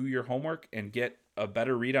you do your homework and get a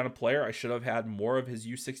better read on a player. I should have had more of his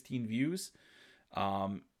U16 views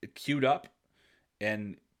queued up.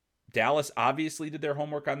 And Dallas obviously did their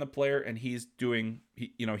homework on the player, and he's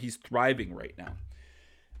thriving right now.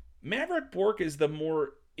 Maverick Bourque is the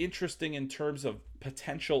more interesting in terms of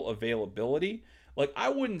potential availability. Like, I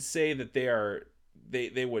wouldn't say that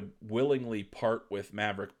they would willingly part with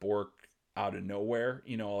Maverick Bourque out of nowhere.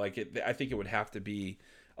 I think it would have to be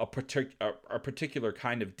a particular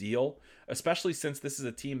kind of deal, especially since this is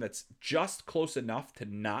a team that's just close enough to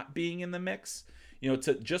not being in the mix,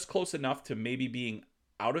 to just close enough to maybe being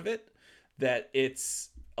out of it, that it's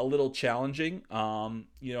a little challenging.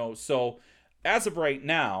 So as of right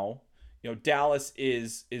now, Dallas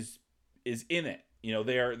is in it.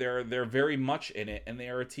 They're very much in it, and they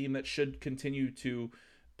are a team that should continue to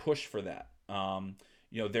push for that.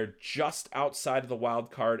 They're just outside of the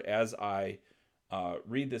wild card as I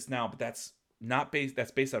read this now, but that's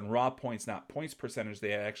based on raw points, not points percentage.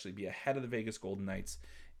 They actually be ahead of the Vegas Golden Knights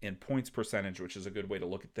in points percentage, which is a good way to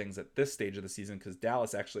look at things at this stage of the season, because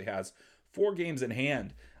Dallas actually has 4 games in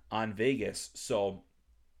hand on Vegas. So,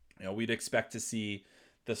 we'd expect to see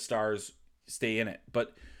the Stars stay in it.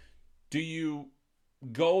 But do you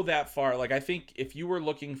go that far? Like, I think if you were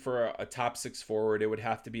looking for a top 6 forward, it would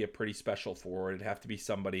have to be a pretty special forward. It'd have to be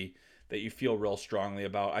somebody that you feel real strongly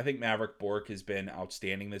about. I think Maverick Bourque has been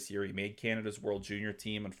outstanding this year. He made Canada's World Junior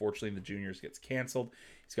team. Unfortunately, the juniors gets canceled.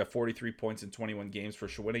 He's got 43 points in 21 games for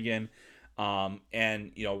Shawinigan.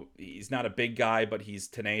 And he's not a big guy, but he's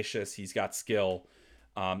tenacious. He's got skill.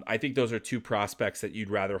 I think those are 2 prospects that you'd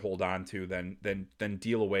rather hold on to than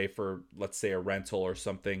deal away for, let's say, a rental or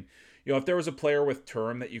something. If there was a player with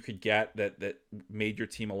term that you could get that made your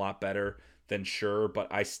team a lot better, then sure.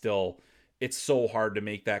 But it's so hard to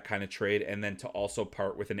make that kind of trade and then to also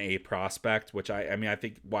part with an A prospect, which I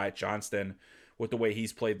think Wyatt Johnston, with the way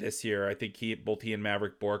he's played this year, I think both he and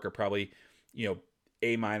Maverick Bourque are probably,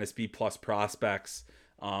 A-, B+ prospects,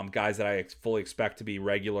 guys that I fully expect to be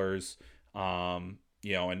regulars. And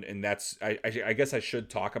that's, I guess I should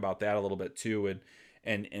talk about that a little bit too,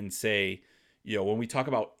 and say, when we talk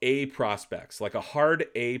about A prospects, like a hard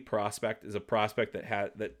A prospect is a prospect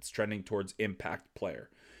that's trending towards impact player,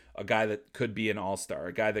 a guy that could be an all-star,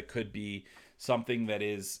 a guy that could be something that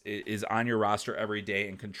is on your roster every day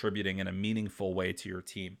and contributing in a meaningful way to your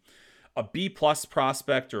team. A B+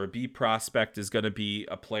 prospect or a B prospect is going to be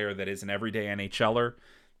a player that is an everyday NHLer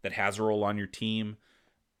that has a role on your team.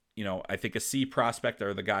 I think a C prospect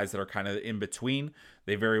are the guys that are kind of in between.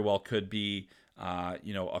 They very well could be,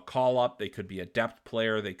 a call-up. They could be a depth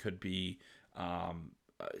player. They could be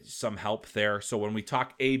some help there. So when we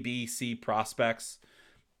talk A, B, C prospects,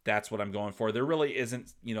 that's what I'm going for. There really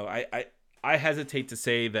isn't, I hesitate to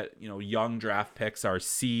say that, young draft picks are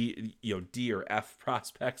C, D or F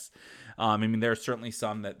prospects. There are certainly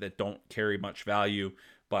some that don't carry much value,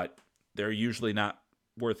 but they're usually not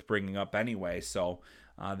worth bringing up anyway. So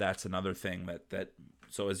that's another thing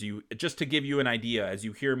so just to give you an idea, as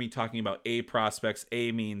you hear me talking about A prospects,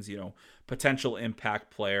 A means, potential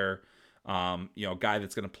impact player, a guy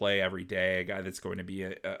that's going to play every day, a guy that's going to be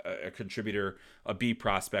a contributor. A B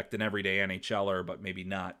prospect, an everyday NHLer, but maybe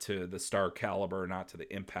not to the star caliber, not to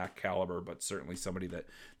the impact caliber, but certainly somebody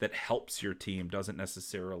that helps your team, doesn't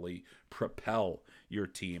necessarily propel your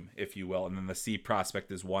team, if you will. And then the C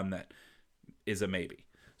prospect is one that is a maybe.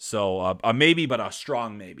 So a maybe, but a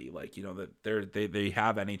strong maybe. Like, that they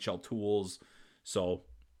have NHL tools. So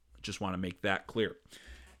just want to make that clear.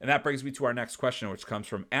 And that brings me to our next question, which comes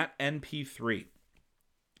from @NP3.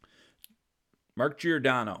 Mark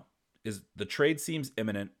Giordano, the trade seems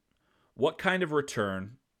imminent. What kind of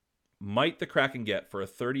return might the Kraken get for a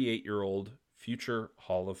 38-year-old future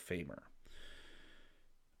Hall of Famer?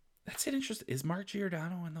 That's an interesting. Is Mark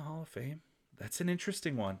Giordano in the Hall of Fame? That's an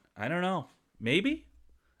interesting one. I don't know. Maybe.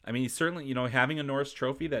 He's certainly, having a Norris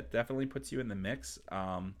Trophy, that definitely puts you in the mix.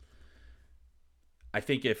 I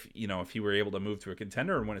think if he were able to move to a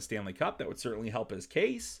contender and win a Stanley Cup, that would certainly help his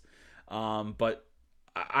case. But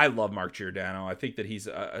I love Mark Giordano. I think that he's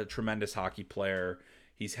a tremendous hockey player.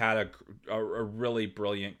 He's had a really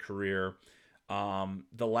brilliant career.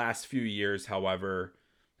 The last few years, however,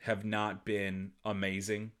 have not been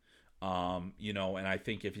amazing. And I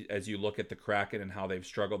think as you look at the Kraken and how they've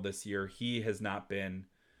struggled this year, he has not been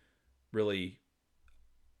really,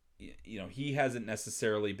 he hasn't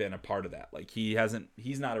necessarily been a part of that. Like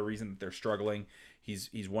he's not a reason that they're struggling.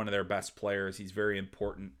 He's one of their best players. He's very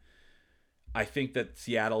important. I think that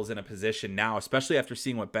Seattle's in a position now, especially after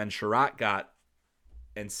seeing what Ben Chiarot got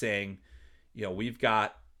and saying, we've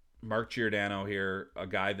got Mark Giordano here, a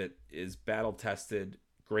guy that is battle tested,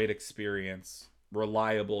 great experience,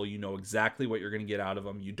 reliable. You know exactly what you're going to get out of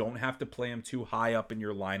him. You don't have to play him too high up in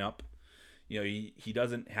your lineup. He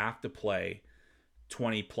doesn't have to play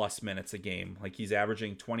 20 plus minutes a game. Like he's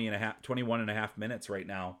averaging 21 and a half minutes right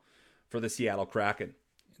now for the Seattle Kraken,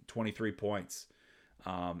 23 points.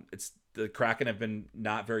 The Kraken have been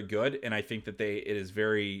not very good, and I think that it is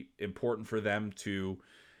very important for them to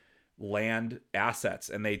land assets.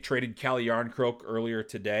 And they traded Calle Jarnkrok earlier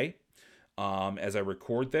today. As I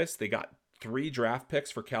record this, they got 3 draft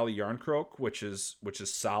picks for Calle Jarnkrok, which is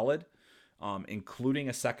solid, including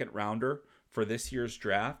a second rounder for this year's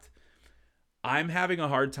draft. I'm having a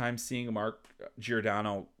hard time seeing Mark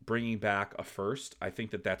Giordano bringing back a first. I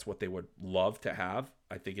think that that's what they would love to have.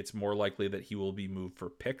 I think it's more likely that he will be moved for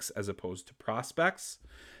picks as opposed to prospects.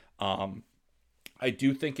 I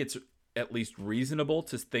do think it's at least reasonable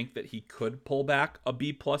to think that he could pull back a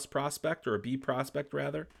B plus prospect, or a B prospect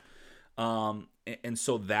rather. And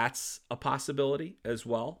so that's a possibility as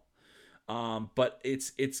well. But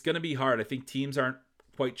it's going to be hard. I think teams aren't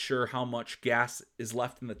quite sure how much gas is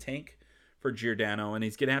left in the tank for Giordano, and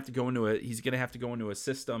he's going to have to go into a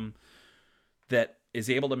system that is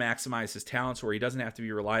able to maximize his talents, where he doesn't have to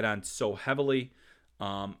be relied on so heavily.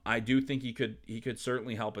 I do think he could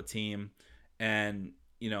certainly help a team. And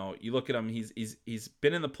you look at him, he's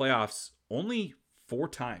been in the playoffs only 4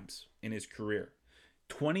 times in his career.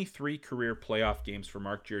 23 career playoff games for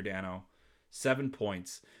Mark Giordano, 7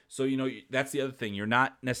 points. So that's the other thing. You're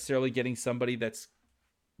not necessarily getting somebody that's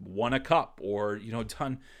won a cup or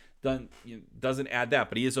doesn't add that,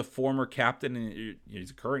 but he is a former captain, and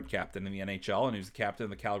he's a current captain in the NHL, and he was the captain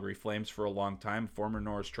of the Calgary Flames for a long time, former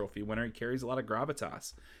Norris Trophy winner. He carries a lot of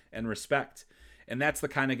gravitas and respect, and that's the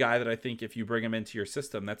kind of guy that I think if you bring him into your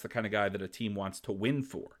system, that's the kind of guy that a team wants to win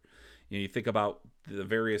for. You think about the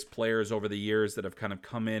various players over the years that have kind of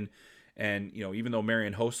come in, and even though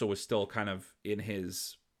Marian Hossa was still kind of in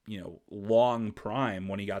his long prime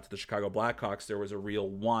when he got to the Chicago Blackhawks, there was a real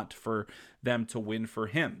want for them to win for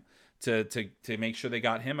him, to make sure they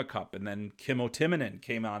got him a cup. And then Kimmo Timonen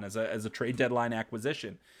came on as a trade deadline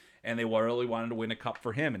acquisition, and they really wanted to win a cup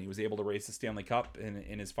for him, and he was able to raise the Stanley Cup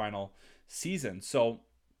in his final season. So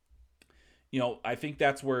I think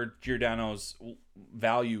that's where Giordano's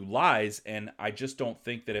value lies, and I just don't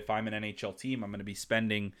think that if I'm an NHL team, I'm going to be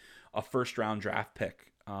spending a first round draft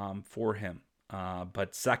pick for him.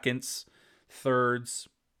 But seconds, thirds,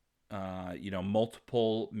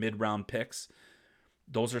 multiple mid-round picks,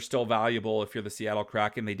 those are still valuable if you're the Seattle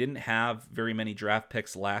Kraken. They didn't have very many draft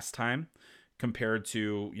picks last time compared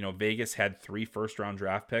to, Vegas had 3 first-round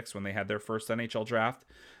draft picks when they had their first NHL draft.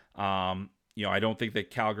 I don't think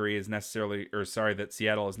that that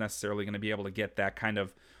Seattle is necessarily going to be able to get that kind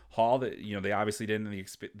of haul that, they obviously did in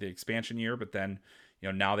the expansion year, but then,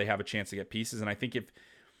 now they have a chance to get pieces. And I think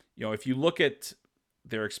if you look at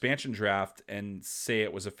their expansion draft and say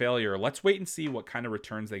it was a failure, let's wait and see what kind of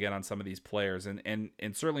returns they get on some of these players. And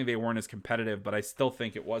certainly they weren't as competitive, but I still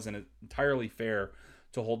think it wasn't entirely fair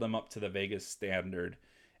to hold them up to the Vegas standard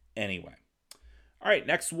anyway. All right,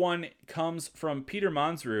 next one comes from Peter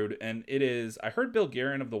Mansrud, and it is, I heard Bill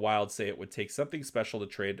Guerin of the Wild say it would take something special to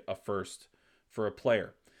trade a first for a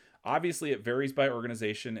player. Obviously, it varies by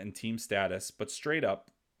organization and team status, but straight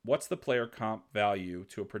up, what's the player comp value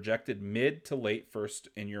to a projected mid to late first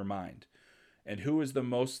in your mind? And who is the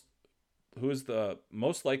most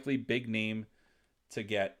likely big name to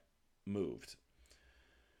get moved?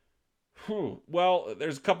 Well,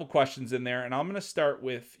 there's a couple questions in there, and I'm going to start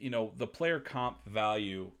with, the player comp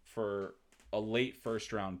value for a late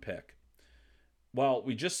first round pick. Well,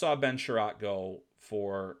 we just saw Ben Chiarot go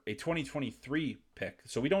for a 2023 pick,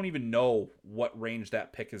 so we don't even know what range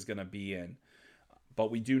that pick is going to be in.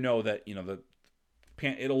 But we do know that,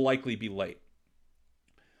 it'll likely be late.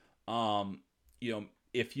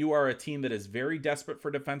 If you are a team that is very desperate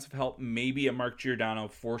for defensive help, maybe a Mark Giordano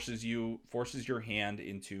forces your hand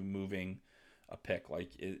into moving a pick. Like,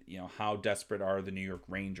 how desperate are the New York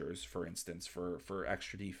Rangers, for instance, for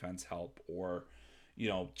extra defense help, or,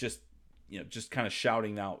 just kind of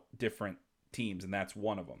shouting out different teams, and that's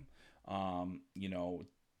one of them.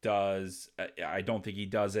 I don't think he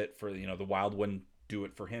does it for, the Wild wouldn't do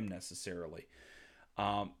it for him necessarily.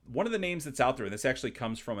 One of the names that's out there, and this actually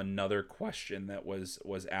comes from another question that was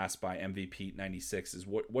asked by MVP 96, is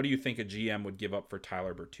what do you think a GM would give up for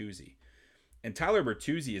Tyler Bertuzzi? And Tyler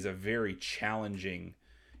Bertuzzi is a very challenging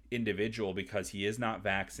individual because he is not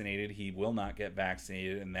vaccinated. He will not get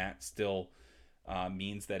vaccinated, and that still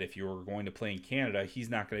means that if you're going to play in Canada, he's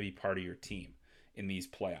not going to be part of your team in these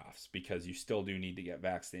playoffs because you still do need to get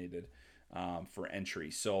vaccinated for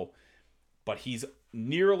entry. So, but he's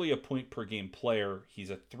nearly a point per game player. He's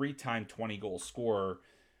a 3-time 20-goal scorer.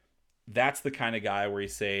 That's the kind of guy where you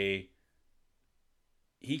say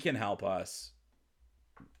he can help us.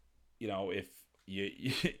 If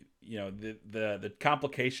the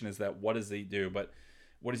complication is that what does he do? But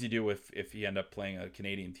what does he do if he end up playing a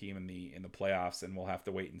Canadian team in the playoffs? And we'll have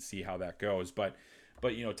to wait and see how that goes. But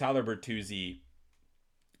Tyler Bertuzzi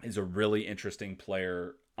is a really interesting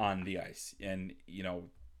player on the ice, and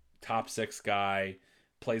top 6 guy,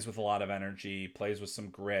 plays with a lot of energy, plays with some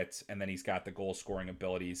grit, and then he's got the goal scoring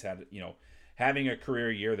ability. He's had having a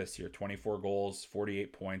career year this year, 24 goals,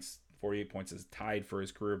 48 points. 48 points is tied for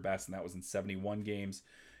his career best, and that was in 71 games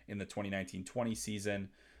in the 2019-20 season.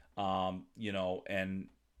 And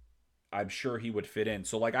I'm sure he would fit in.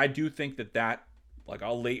 So, I do think that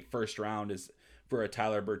a late first round is for a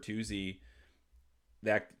Tyler Bertuzzi,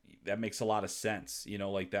 that makes a lot of sense.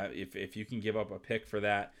 That if you can give up a pick for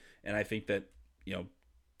that, and I think that,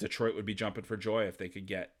 Detroit would be jumping for joy if they could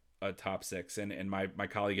get a top 6. And my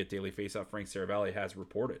colleague at Daily Faceoff, Frank Saravelli, has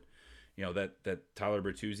reported that Tyler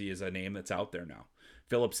Bertuzzi is a name that's out there now.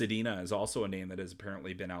 Philip Zadina is also a name that has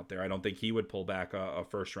apparently been out there. I don't think he would pull back a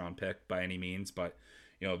first round pick by any means, but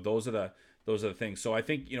those are the things. So I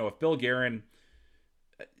think if Bill Guerin,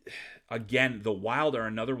 again, the Wild are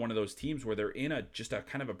another one of those teams where they're in a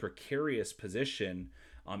kind of a precarious position.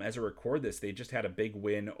 As I record this, they just had a big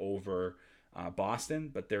win over Boston,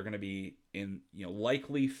 but they're going to be in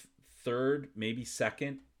likely third, maybe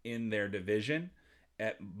second in their division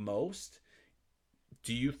at most.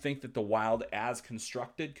 Do you think that the Wild, as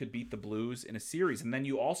constructed, could beat the Blues in a series? And then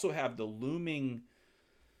you also have the looming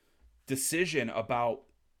decision about,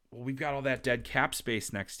 we've got all that dead cap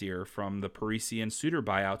space next year from the Parise and Suter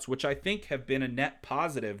buyouts, which I think have been a net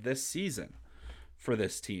positive this season for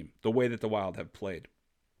this team, the way that the Wild have played.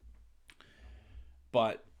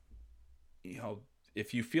 But,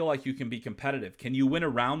 if you feel like you can be competitive, can you win a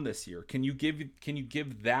round this year? Can you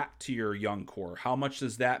give that to your young core? How much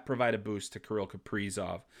does that provide a boost to Kirill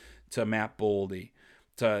Kaprizov, to Matt Boldy,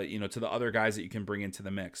 to the other guys that you can bring into the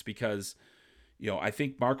mix? Because, I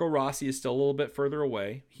think Marco Rossi is still a little bit further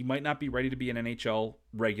away. He might not be ready to be an NHL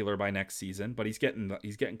regular by next season, but he's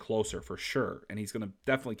getting closer for sure, and he's going to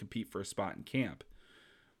definitely compete for a spot in camp.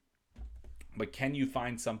 But can you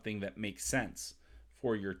find something that makes sense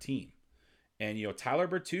for your team? And Tyler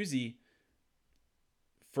Bertuzzi,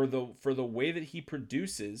 for the way that he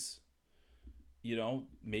produces,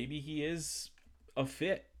 maybe he is a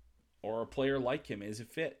fit, or a player like him is a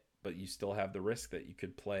fit, but you still have the risk that you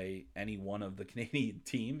could play any one of the Canadian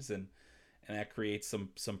teams, and that creates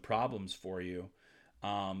some problems for you.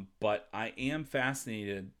 But I am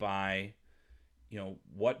fascinated by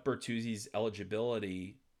what Bertuzzi's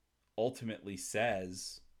eligibility ultimately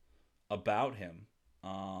says about him.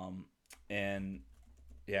 And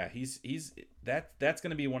yeah, that's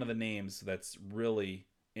going to be one of the names that's really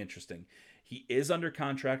interesting. He is under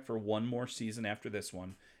contract for one more season after this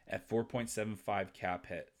one at 4.75 cap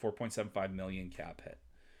hit, 4.75 million cap hit.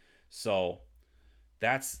 So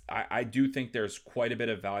I do think there's quite a bit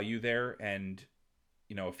of value there. And,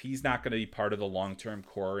 if he's not going to be part of the long-term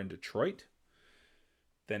core in Detroit,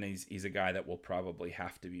 then he's a guy that will probably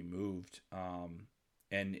have to be moved.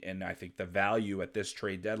 And I think the value at this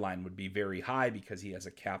trade deadline would be very high because he has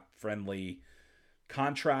a cap-friendly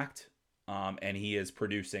contract, and he is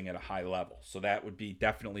producing at a high level. So that would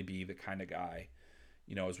definitely be the kind of guy,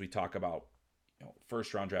 as we talk about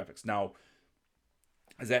first-round draft picks. Now,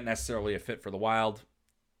 is that necessarily a fit for the Wild?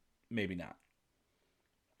 Maybe not.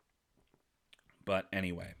 But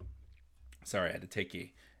anyway, sorry, I had to take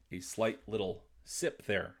a slight little sip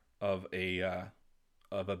there of a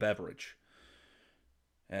beverage.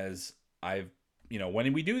 As I've,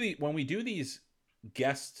 when we do these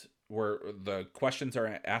guests where the questions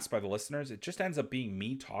are asked by the listeners, it just ends up being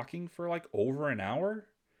me talking for over an hour,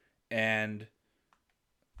 and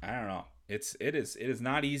I don't know. It is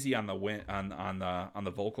not easy on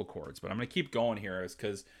the vocal cords, but I'm gonna keep going here,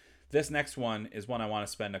 because this next one is one I want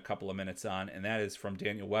to spend a couple of minutes on, and that is from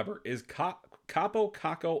Daniel Weber. Is Kaapo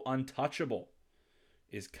Kakko untouchable?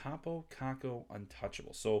 Is Kaapo Kakko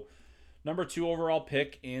untouchable? So Number 2 overall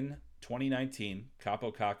pick in 2019,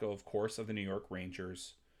 Kaapo Kakko, of course, of the New York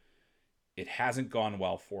Rangers. It hasn't gone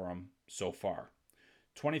well for him so far.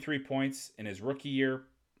 23 points in his rookie year,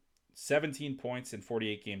 17 points in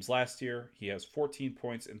 48 games last year. He has 14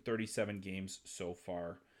 points in 37 games so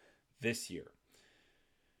far this year.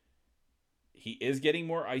 He is getting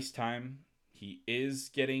more ice time. He is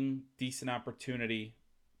getting decent opportunity,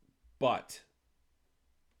 but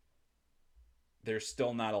there's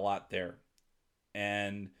still not a lot there.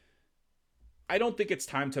 And I don't think it's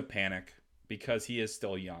time to panic because he is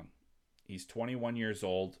still young. He's 21 years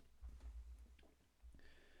old.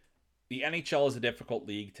 The NHL is a difficult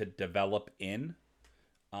league to develop in,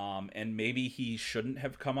 and maybe he shouldn't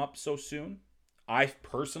have come up so soon. I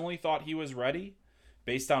personally thought he was ready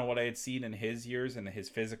based on what I had seen in his years and his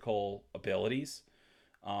physical abilities.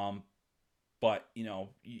 But,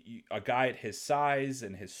 a guy at his size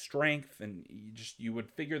and his strength, and you would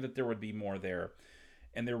figure that there would be more there,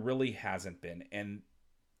 and there really hasn't been. And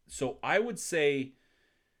so I would say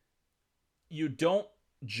you don't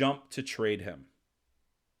jump to trade him.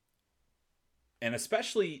 And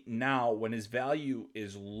especially now when his value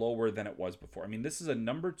is lower than it was before. I mean, this is a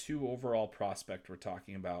number 2 overall prospect we're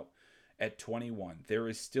talking about at 21. There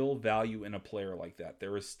is still value in a player like that.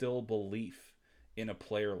 There is still belief in a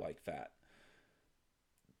player like that.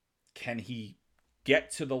 Can he get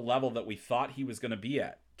to the level that we thought he was going to be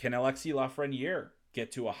at? Can Alexis Lafreniere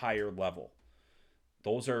get to a higher level?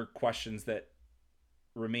 Those are questions that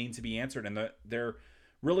remain to be answered, and they're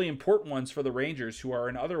really important ones for the Rangers, who are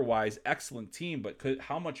an otherwise excellent team, but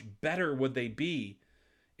how much better would they be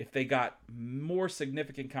if they got more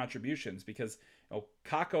significant contributions? Because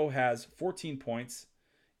Kakko has 14 points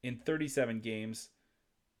in 37 games.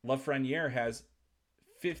 Lafreniere has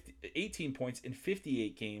 18 points in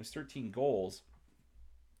 58 games, 13 goals.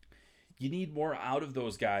 You need more out of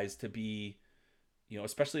those guys to be,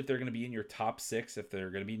 especially if they're going to be in your top 6, if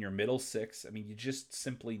they're going to be in your middle 6. I mean, you just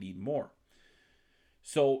simply need more.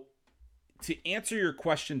 So, to answer your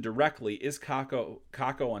question directly, is Kakko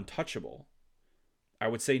untouchable? I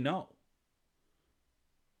would say no.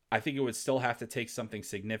 I think it would still have to take something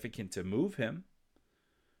significant to move him.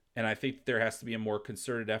 And I think there has to be a more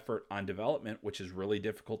concerted effort on development, which is really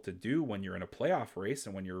difficult to do when you're in a playoff race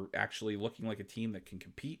and when you're actually looking like a team that can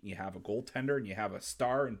compete, and you have a goaltender and you have a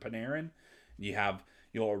star in Panarin, and you have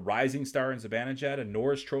a rising star in Zibanejad, a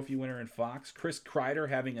Norris Trophy winner in Fox, Chris Kreider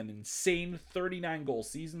having an insane 39-goal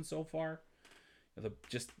season so far.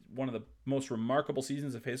 Just one of the most remarkable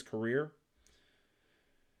seasons of his career.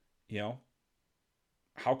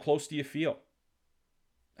 How close do you feel?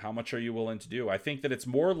 How much are you willing to do? I think that it's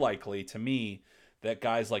more likely to me that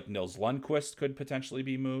guys like Nils Lundkvist could potentially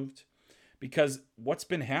be moved, because what's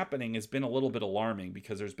been happening has been a little bit alarming,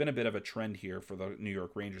 because there's been a bit of a trend here for the New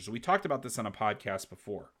York Rangers. We talked about this on a podcast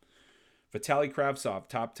before. Vitaly Kravtsov,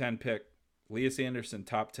 top 10 pick. Elias Anderson,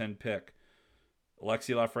 top 10 pick.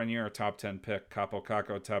 Alexis Lafreniere, top 10 pick. Kaapo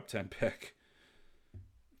Kakko, top 10 pick.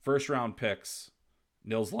 First round picks.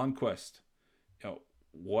 Nils Lundkvist.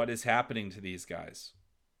 What is happening to these guys?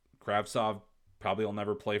 Kravtsov probably will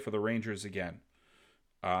never play for the Rangers again.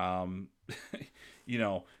 Kakko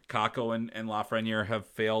and Lafreniere have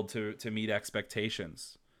failed to meet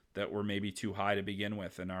expectations that were maybe too high to begin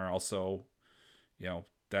with, and are also,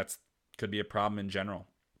 that's could be a problem in general.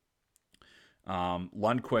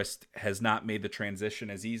 Lundkvist has not made the transition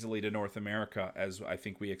as easily to North America as I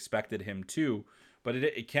think we expected him to, but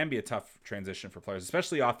it can be a tough transition for players,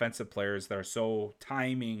 especially offensive players that are so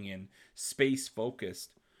timing and space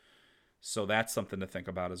focused. So that's something to think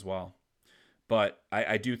about as well. But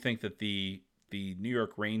I do think that the New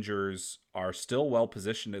York Rangers are still well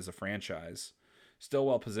positioned as a franchise, still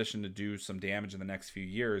well positioned to do some damage in the next few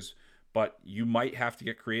years, but you might have to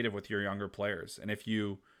get creative with your younger players. And if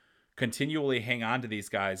you continually hang on to these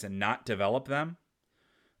guys and not develop them,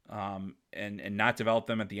 and not develop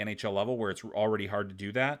them at the NHL level where it's already hard to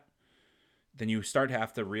do that, then you start to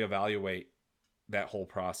have to reevaluate that whole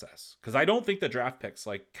process. Because I don't think the draft picks,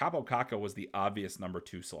 like Kaapo Kakko was the obvious number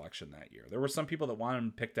 2 selection that year. There were some people that wanted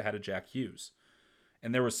him picked ahead of Jack Hughes.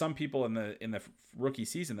 And there were some people in the rookie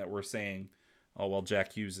season that were saying, oh, well,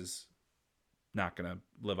 Jack Hughes is not going to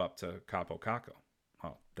live up to Kaapo Kakko.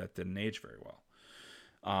 Well, that didn't age very well.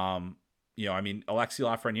 Alexis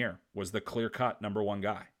Lafreniere was the clear-cut number 1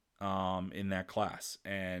 guy in that class.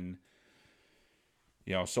 And,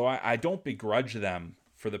 so I don't begrudge them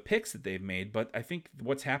for the picks that they've made, but I think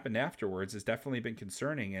what's happened afterwards has definitely been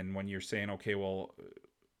concerning. And when you're saying, okay, well,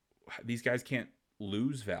 these guys can't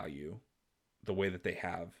lose value the way that they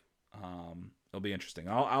have, it'll be interesting.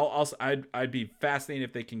 I'd be fascinated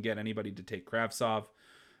if they can get anybody to take Kravtsov.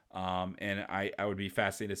 And I would be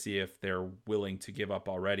fascinated to see if they're willing to give up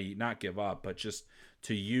already, not give up, but just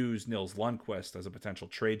to use Nils Lundkvist as a potential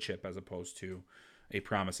trade chip as opposed to a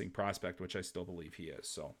promising prospect, which I still believe he is.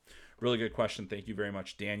 So really good question. Thank you very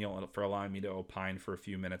much, Daniel, for allowing me to opine for a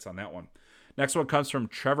few minutes on that one. Next one comes from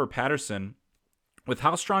Trevor Patterson. With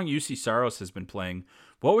how strong UC Saros has been playing,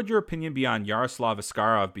 what would your opinion be on Yaroslav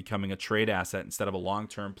Askarov becoming a trade asset instead of a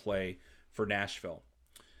long-term play for Nashville?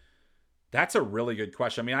 That's a really good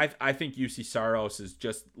question. I mean, I think UC Saros is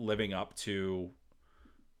just living up to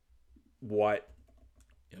what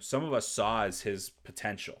some of us saw as his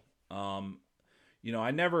potential.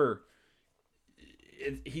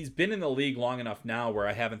 He's been in the league long enough now where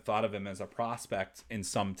I haven't thought of him as a prospect in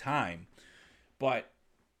some time. But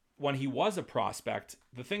when he was a prospect,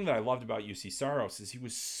 the thing that I loved about UC Saros is he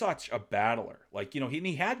was such a battler.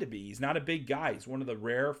 He had to be. He's not a big guy. He's one of the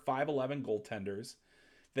rare 5'11" goaltenders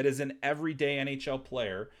that is an everyday NHL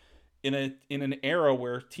player in an era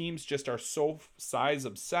where teams just are so size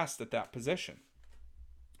obsessed at that position.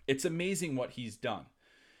 It's amazing what he's done.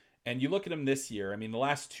 And you look at him this year, I mean, the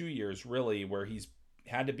last 2 years really where he's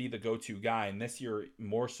had to be the go-to guy, and this year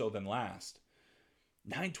more so than last.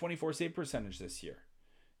 .924 save percentage this year.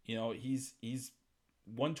 He's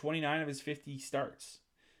 129 of his 50 starts.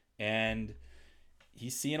 And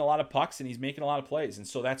he's seeing a lot of pucks and he's making a lot of plays. And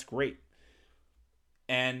so that's great.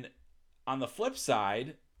 And on the flip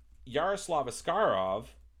side, Yaroslav Askarov,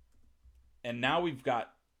 and now we've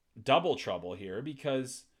got double trouble here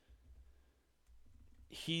because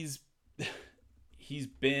he's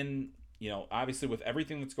been, obviously with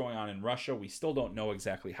everything that's going on in Russia, we still don't know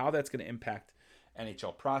exactly how that's going to impact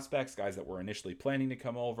NHL prospects, guys that were initially planning to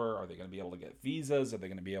come over. Are they going to be able to get visas? Are they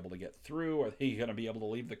going to be able to get through? Are they going to be able to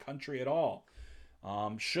leave the country at all?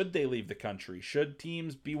 Should they leave the country? Should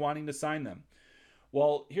teams be wanting to sign them?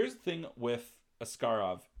 Well, here's the thing with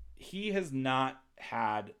Askarov. He has not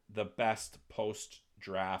had the best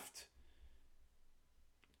post-draft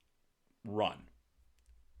run.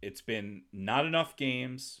 It's been not enough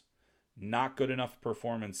games, not good enough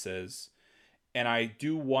performances, and I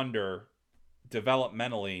do wonder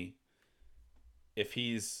developmentally if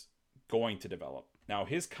he's going to develop. Now,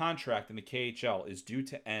 his contract in the KHL is due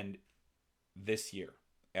to end this year,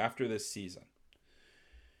 after this season.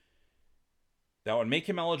 That would make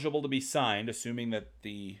him eligible to be signed, assuming that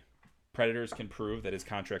the Predators can prove that his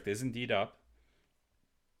contract is indeed up.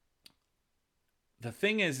 The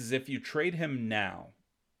thing is if you trade him now,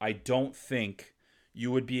 I don't think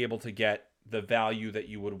you would be able to get the value that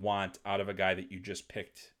you would want out of a guy that you just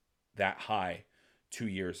picked that high 2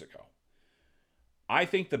 years ago. I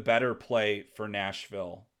think the better play for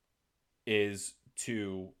Nashville is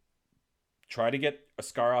to try to get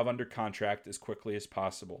Askarov under contract as quickly as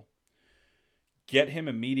possible. Get him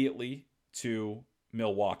immediately to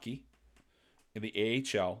Milwaukee in the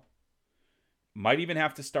AHL. Might even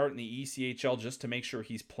have to start in the ECHL just to make sure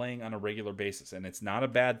he's playing on a regular basis. And it's not a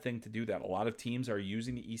bad thing to do that. A lot of teams are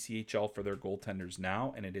using the ECHL for their goaltenders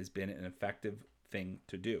now, and it has been an effective thing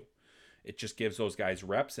to do. It just gives those guys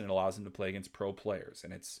reps, and it allows them to play against pro players,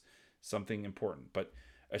 and it's something important. But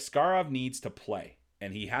Askarov needs to play,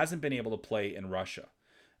 and he hasn't been able to play in Russia.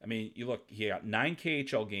 I mean, you look, he got 9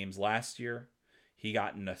 KHL games last year. He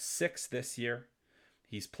got in a 6 this year.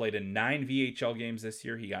 He's played in 9 VHL games this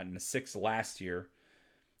year. He got in a 6 last year.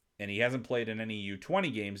 And he hasn't played in any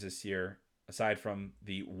U20 games this year, aside from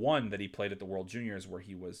the one that he played at the World Juniors where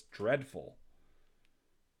he was dreadful.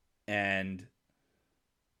 And,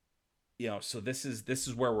 so this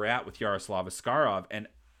is where we're at with Yaroslav Askarov. And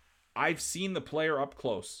I've seen the player up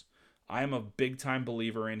close. I am a big-time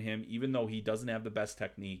believer in him, even though he doesn't have the best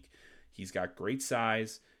technique. He's got great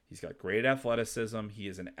size. He's got great athleticism. He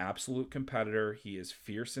is an absolute competitor. He is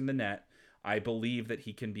fierce in the net. I believe that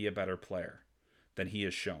he can be a better player than he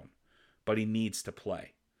has shown. But he needs to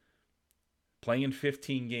play. Playing in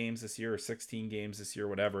 15 games this year or 16 games this year,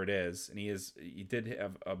 whatever it is, and he did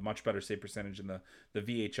have a much better save percentage in the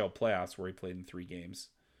VHL playoffs where he played in 3 games.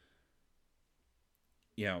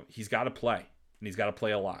 He's got to play, and he's got to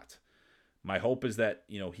play a lot. My hope is that,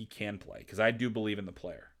 he can play, because I do believe in the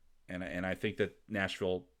player. And I think that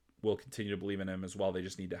Nashville will continue to believe in him as well. They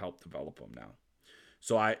just need to help develop him now.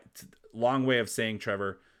 So long way of saying,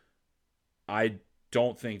 Trevor, I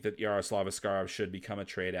don't think that Yaroslav Askarov should become a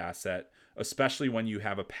trade asset, especially when you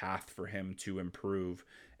have a path for him to improve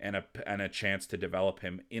and a chance to develop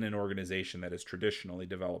him in an organization that has traditionally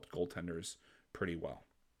developed goaltenders pretty well.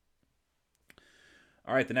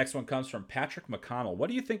 All right, the next one comes from Patrick McConnell. What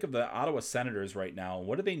do you think of the Ottawa Senators right now?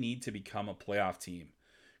 What do they need to become a playoff team?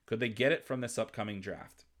 Could they get it from this upcoming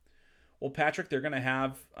draft? Well, Patrick, they're going to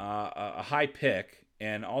have a high pick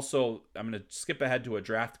And also, I'm going to skip ahead to a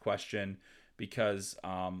draft question because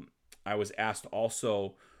I was asked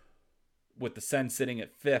also, with the Sens sitting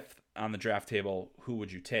at 5th on the draft table, who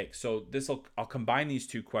would you take? So I'll combine these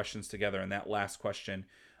two questions together, and that last question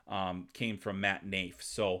came from Matt Nafe.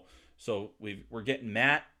 So we're getting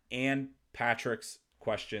Matt and Patrick's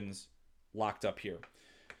questions locked up here.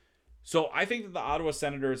 So I think that the Ottawa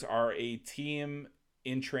Senators are a team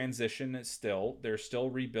in transition still. They're still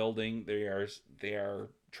rebuilding. They are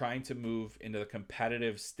trying to move into the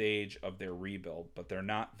competitive stage of their rebuild, but they're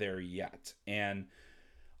not there yet. And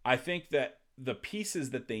I think that the pieces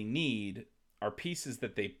that they need are pieces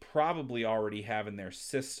that they probably already have in their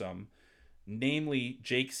system, namely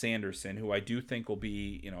Jake Sanderson, who I do think will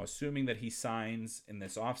be, assuming that he signs in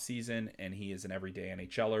this offseason and he is an everyday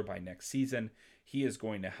NHLer by next season, he is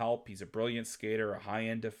going to help. He's a brilliant skater, a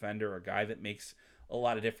high-end defender, a guy that makes a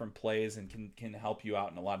lot of different plays and can help you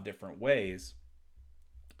out in a lot of different ways.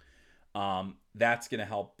 That's going to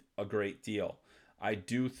help a great deal. I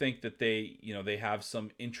do think that they have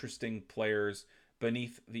some interesting players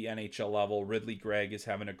beneath the NHL level. Ridley Gregg is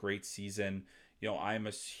having a great season. I'm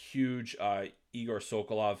a huge Igor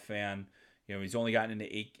Sokolov fan. He's only gotten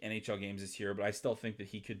into 8 NHL games this year, but I still think that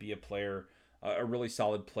he could be a player, a really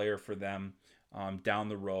solid player for them down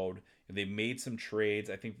the road. They've made some trades.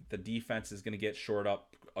 I think that the defense is going to get shored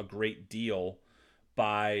up a great deal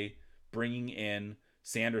by bringing in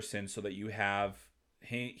Sanderson so that you have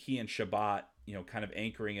he and Shabbat, kind of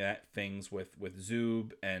anchoring at things with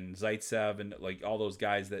Zub and Zaitsev and like all those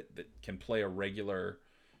guys that can play a regular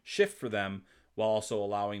shift for them while also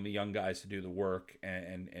allowing the young guys to do the work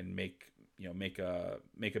and make a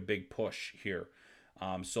big push here.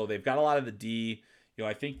 So they've got a lot of the D.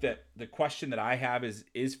 I think that the question that I have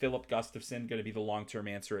is Philip Gustafsson going to be the long-term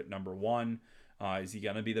answer at number 1? Is he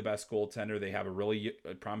going to be the best goaltender? They have a really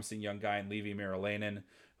promising young guy in Leevi Merilainen,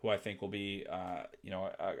 who I think will be, a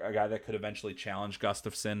guy that could eventually challenge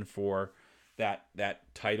Gustafsson for that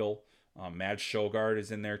title. Mads Sjogard is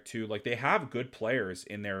in there too. Like, they have good players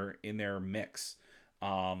in their mix,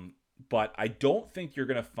 but I don't think you're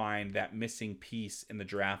going to find that missing piece in the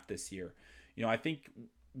draft this year. I think,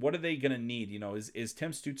 what are they going to need? Is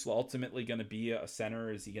Tim Stützle ultimately going to be a center?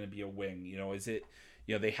 Or is he going to be a wing? Is it?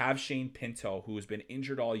 They have Shane Pinto, who has been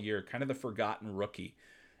injured all year, kind of the forgotten rookie.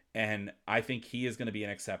 And I think he is going to be an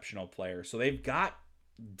exceptional player. So they've got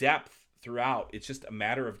depth throughout. It's just a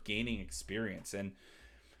matter of gaining experience. And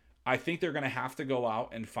I think they're going to have to go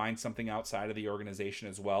out and find something outside of the organization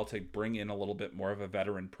as well to bring in a little bit more of a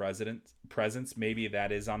veteran presence. Maybe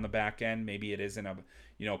that is on the back end. Maybe it is in a,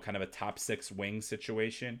 kind of a top 6 wing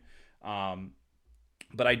situation.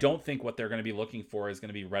 But I don't think what they're going to be looking for is going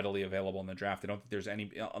to be readily available in the draft. I don't think there's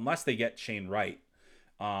any, unless they get Shane Wright,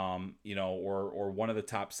 or one of the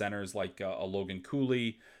top centers like a Logan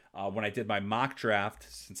Cooley. When I did my mock draft,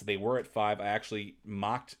 since they were at 5, I actually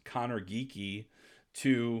mocked Connor Geekie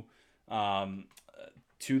to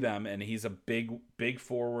them, and he's a big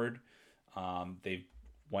forward. They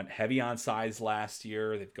went heavy on size last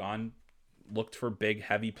year. They've looked for big,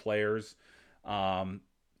 heavy players. And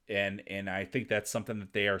I think that's something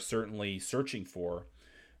that they are certainly searching for,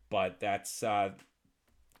 but that's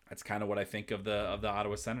kind of what I think of the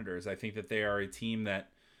Ottawa Senators. I think that they are a team that,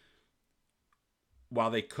 while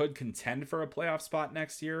they could contend for a playoff spot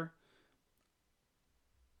next year,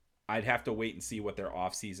 I'd have to wait and see what their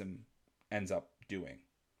offseason ends up doing,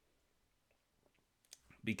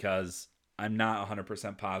 because I'm not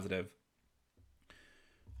 100% positive.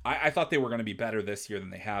 I thought they were going to be better this year than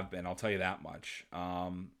they have been. I'll tell you that much.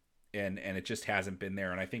 And it just hasn't been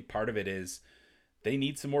there. And I think part of it is they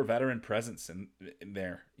need some more veteran presence in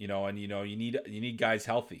there, and you need guys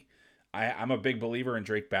healthy. I'm a big believer in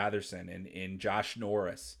Drake Batherson and in Josh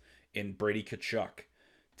Norris, in Brady Tkachuk,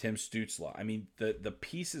 Tim Stützle. I mean, the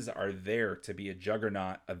pieces are there to be a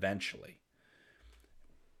juggernaut eventually.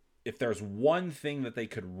 If there's one thing that they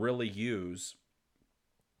could really use,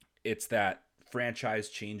 it's that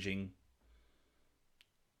franchise-changing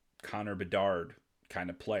Connor Bedard kind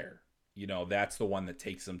of player. That's the one that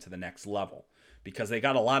takes them to the next level, because they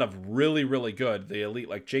got a lot of really, really good, the elite,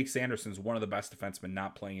 like Jake Sanderson's one of the best defensemen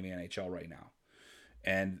not playing in the NHL right now.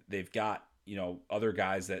 And they've got, other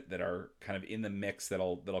guys that are kind of in the mix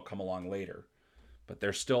that'll come along later. But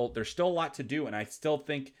there's still a lot to do, and I still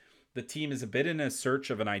think the team is a bit in a search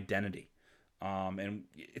of an identity. And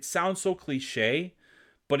it sounds so cliche,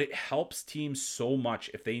 but it helps teams so much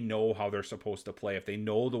if they know how they're supposed to play, if they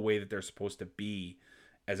know the way that they're supposed to be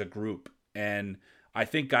as a group. And I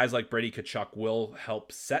think guys like Brady Tkachuk will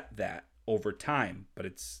help set that over time, but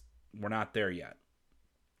we're not there yet.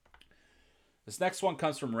 This next one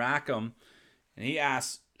comes from Rackham, And he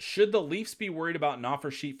asks, should the Leafs be worried about an offer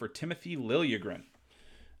sheet for Timothy Liljegren?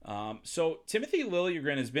 So Timothy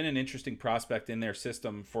Liljegren has been an interesting prospect in their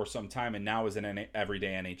system for some time, and now is an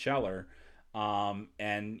everyday NHLer.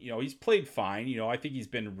 And, he's played fine. I think he's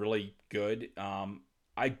been really good.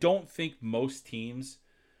 I don't think most teams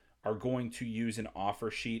are going to use an offer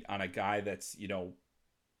sheet on a guy that's,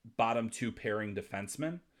 bottom 2 pairing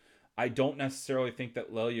defenseman. I don't necessarily think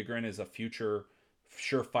that Liljegren is a future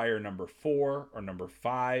surefire number 4 or number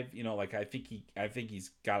 5. I think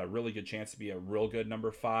he's got a really good chance to be a real good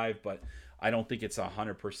number 5, but I don't think it's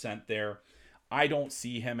 100% there. I don't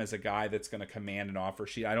see him as a guy that's going to command an offer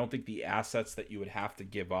sheet. I don't think the assets that you would have to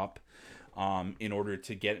give up in order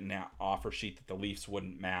to get an offer sheet that the Leafs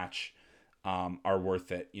wouldn't match are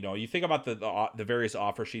worth it. You think about the various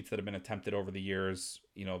offer sheets that have been attempted over the years.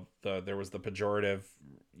 There was the pejorative,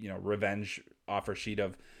 revenge offer sheet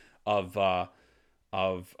of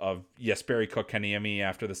Jesperi Kotkaniemi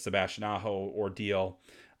after the Sebastian Aho ordeal.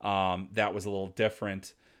 That was a little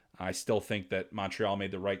different. I still think that Montreal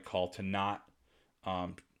made the right call to not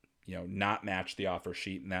match the offer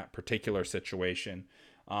sheet in that particular situation.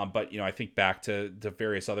 But I think back to the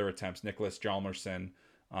various other attempts, Nicholas Hjalmarsson,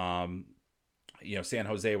 San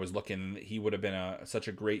Jose was looking, he would have been such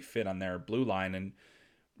a great fit on their blue line. And,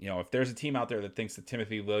 if there's a team out there that thinks that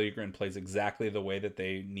Timothy Liljegren plays exactly the way that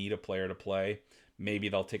they need a player to play, maybe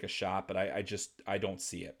they'll take a shot, but I don't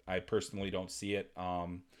see it. I personally don't see it.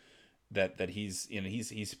 That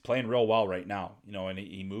he's playing real well right now, and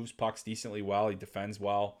he moves pucks decently well. He defends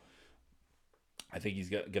well. I think he's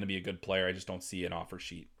going to be a good player. I just don't see an offer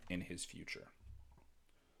sheet in his future.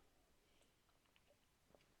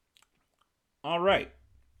 All right.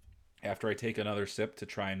 After I take another sip to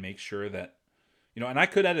try and make sure that, and I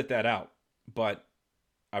could edit that out, but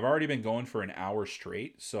I've already been going for an hour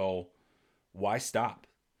straight. So why stop?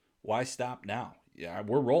 Why stop now? Yeah,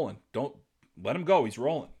 we're rolling. Don't let him go. He's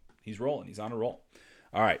rolling. He's on a roll.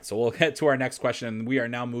 All right. So we'll get to our next question. We are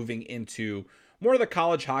now moving into more of the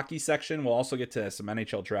college hockey section. We'll also get to some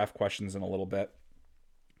NHL draft questions in a little bit.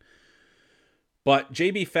 But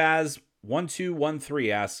JB Faz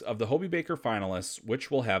 1213 asks, of the Hobey Baker finalists,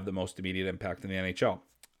 which will have the most immediate impact in the NHL?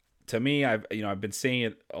 To me, I've been saying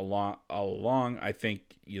it all along. I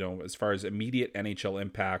think, as far as immediate NHL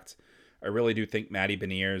impact, I really do think Matty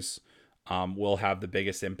Beniers will have the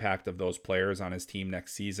biggest impact of those players on his team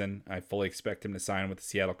next season. I fully expect him to sign with the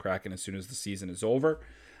Seattle Kraken as soon as the season is over.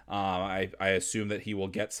 I assume that he will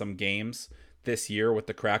get some games this year with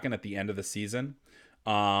the Kraken at the end of the season.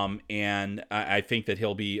 And I think that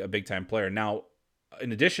he'll be a big-time player. Now,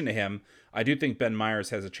 in addition to him, I do think Ben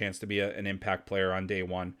Myers has a chance to be an impact player on day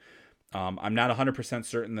one. I'm not 100%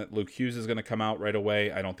 certain that Luke Hughes is going to come out right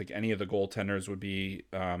away. I don't think any of the goaltenders would be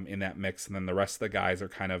in that mix. And then the rest of the guys are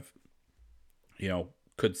kind of,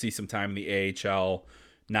 could see some time in the AHL,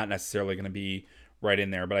 not necessarily going to be right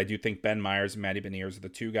in there. But I do think Ben Myers and Matty Beniers are the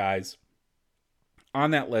two guys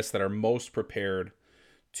on that list that are most prepared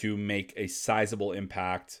to make a sizable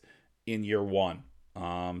impact in year one.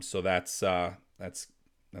 So that's where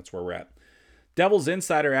we're at. Devils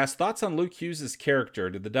Insider asks, thoughts on Luke Hughes' character?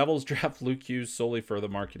 Did the Devils draft Luke Hughes solely for the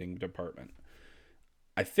marketing department?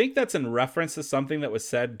 I think that's in reference to something that was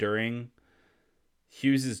said during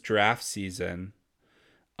Hughes' draft season.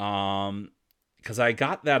 Because I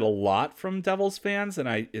got that a lot from Devils fans, and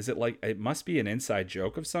it must be an inside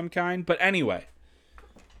joke of some kind. But anyway,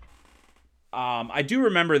 I do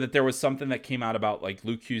remember that there was something that came out about like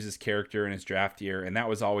Luke Hughes' character in his draft year, and that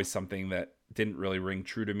was always something that didn't really ring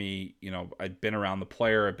true to me. I'd been around the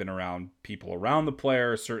player, I've been around people around the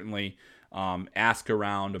player, certainly ask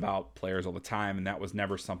around about players all the time, and that was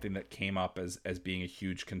never something that came up as being a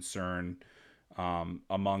huge concern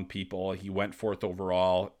among people. He went fourth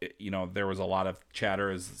overall. There was a lot of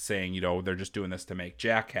chatter as saying, they're just doing this to make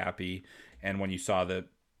Jack happy. And when you saw that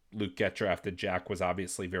Luke get drafted, Jack was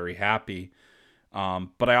obviously very happy.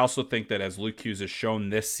 But I also think that as Luke Hughes has shown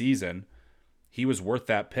this season, he was worth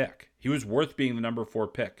that pick. He was worth being the number 4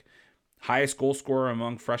 pick. Highest goal scorer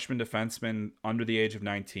among freshman defensemen under the age of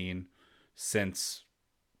 19 since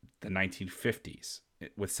the 1950s,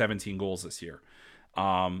 with 17 goals this year.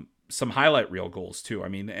 Some highlight reel goals too. I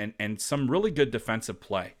mean, and some really good defensive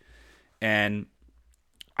play. And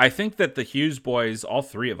I think that the Hughes boys, all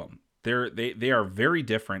three of them, they are very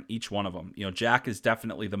different, each one of them. Jack is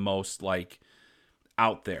definitely the most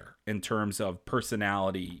out there in terms of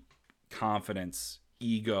personality, confidence,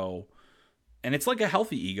 ego, and it's like a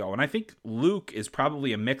healthy ego. And I think Luke is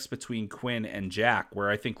probably a mix between Quinn and Jack, where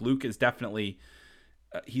I think Luke is definitely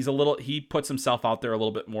he puts himself out there a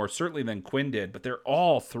little bit more certainly than Quinn did, but they're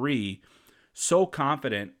all three so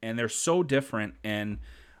confident, and they're so different. And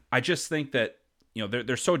I just think that,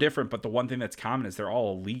 they're so different, but the one thing that's common is they're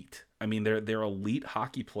all elite. I mean, they're elite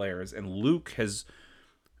hockey players, and Luke has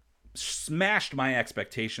smashed my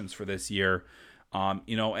expectations for this year.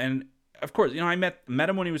 And of course, I met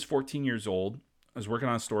him when he was 14 years old. I was working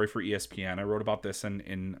on a story for ESPN. I wrote about this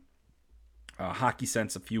in Hockey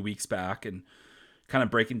Sense a few weeks back, and kind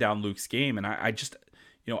of breaking down Luke's game. And I just,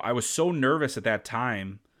 I was so nervous at that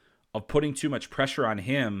time of putting too much pressure on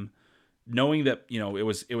him, knowing that,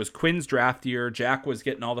 it was Quinn's draft year. Jack was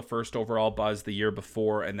getting all the first overall buzz the year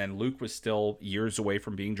before, and then Luke was still years away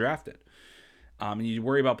from being drafted. And you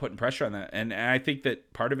worry about putting pressure on that. And I think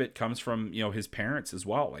that part of it comes from, his parents as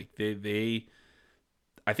well. Like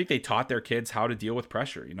I think they taught their kids how to deal with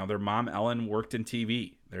pressure. Their mom, Ellen, worked in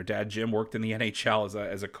TV. Their dad, Jim, worked in the NHL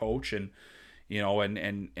as a coach and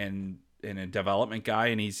a development guy.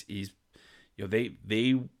 And he's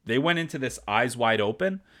they went into this eyes wide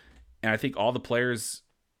open. And I think all the players,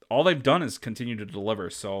 all they've done is continue to deliver.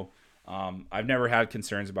 So I've never had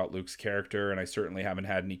concerns about Luke's character, and I certainly haven't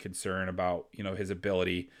had any concern about, his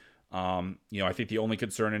ability. I think the only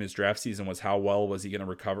concern in his draft season was how well was he going to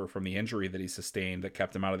recover from the injury that he sustained that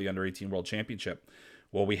kept him out of the Under-18 World Championship.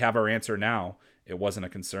 Well, we have our answer now. It wasn't a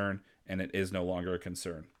concern, and it is no longer a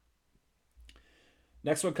concern.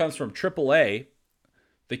 Next one comes from AAA.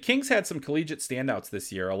 The Kings had some collegiate standouts this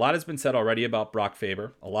year. A lot has been said already about Brock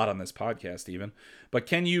Faber, a lot on this podcast even. But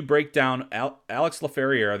can you break down Alex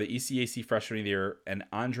Laferriere, the ECAC Freshman of the Year, and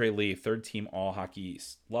Andre Lee, third team All-Hockey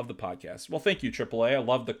East? Love the podcast. Well, thank you, AAA. I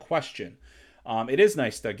love the question. It is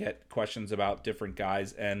nice to get questions about different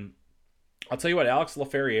guys. And I'll tell you what, Alex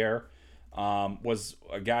Laferriere was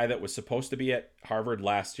a guy that was supposed to be at Harvard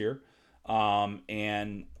last year.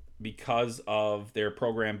 And because of their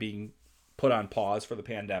program being put on pause for the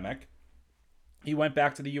pandemic, he went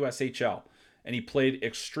back to the USHL, and he played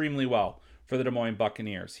extremely well for the Des Moines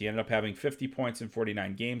Buccaneers. He ended up having 50 points in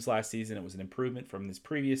 49 games last season. It was an improvement from this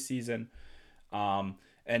previous season.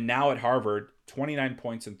 And now at Harvard, 29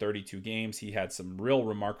 points in 32 games. He had some real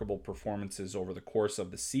remarkable performances over the course of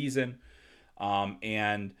the season.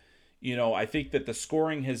 I think that the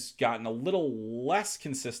scoring has gotten a little less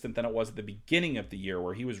consistent than it was at the beginning of the year,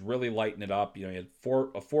 where he was really lighting it up. He had a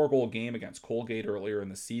 4-goal game against Colgate earlier in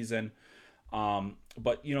the season.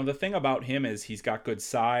 But the thing about him is he's got good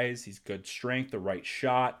size, he's good strength, the right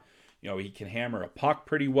shot. He can hammer a puck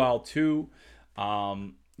pretty well too.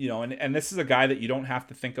 And this is a guy that you don't have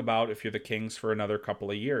to think about if you're the Kings for another couple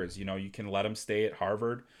of years. You can let him stay at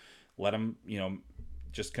Harvard, let him,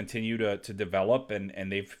 just continue to develop,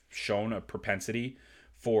 and they've shown a propensity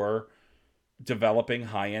for developing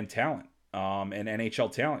high-end talent and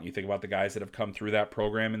NHL talent. You think about the guys that have come through that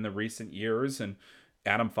program in the recent years, and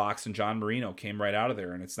Adam Fox and John Marino came right out of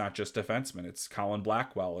there. And it's not just defensemen; it's Colin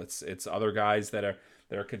Blackwell, it's other guys that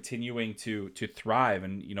are continuing to thrive,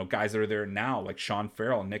 and guys that are there now like Sean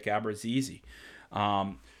Farrell and Nick Abrazizi.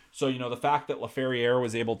 So the fact that Laferriere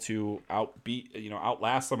was able to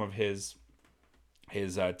outlast some of his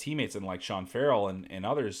teammates, and like Sean Farrell and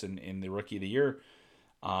others in the Rookie of the Year,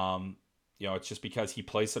 it's just because he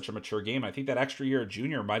plays such a mature game. I think that extra year at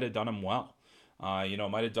junior might have done him well.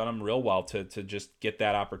 Might have done him real well to just get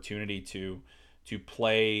that opportunity to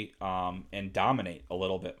play and dominate a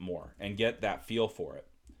little bit more and get that feel for it.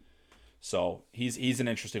 So he's an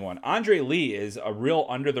interesting one. Andre Lee is a real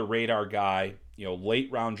under the radar guy. Late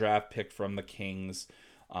round draft pick from the Kings.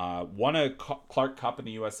 Won a Clark Cup in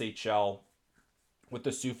the USHL with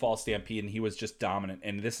the Sioux Falls Stampede, and he was just dominant.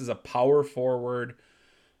 And this is a power forward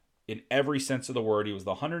in every sense of the word. He was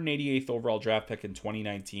the 188th overall draft pick in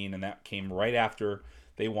 2019, and that came right after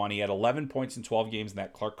they won. He had 11 points in 12 games in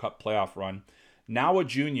that Clark Cup playoff run. Now a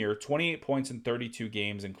junior, 28 points in 32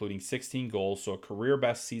 games, including 16 goals, so a career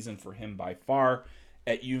best season for him by far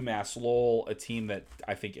at UMass Lowell, a team that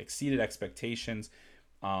I think exceeded expectations.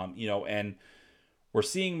 And we're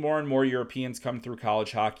seeing more and more Europeans come through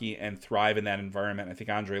college hockey and thrive in that environment. I think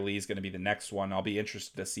Andre Lee is going to be the next one. I'll be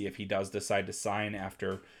interested to see if he does decide to sign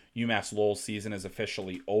after UMass Lowell's season is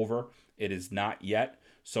officially over. It is not yet,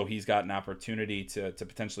 so he's got an opportunity to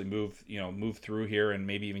potentially move through here and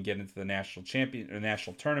maybe even get into the national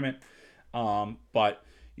tournament. But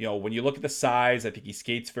when you look at the size, I think he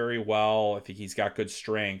skates very well. I think he's got good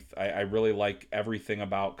strength. I really like everything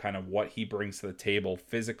about kind of what he brings to the table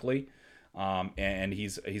physically. And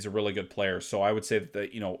he's a really good player. So I would say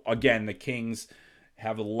that, again, the Kings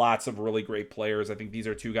have lots of really great players. I think these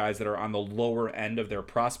are two guys that are on the lower end of their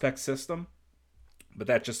prospect system, but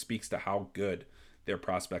that just speaks to how good their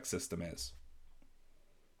prospect system is.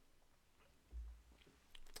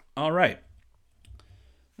 All right.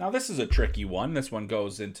 Now, this is a tricky one. This one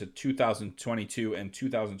goes into 2022 and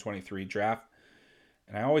 2023 draft.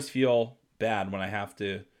 And I always feel bad when I have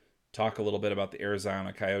to talk a little bit about the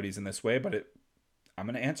Arizona Coyotes in this way, but I'm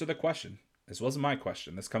going to answer the question. This wasn't my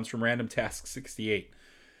question. This comes from Random Task 68.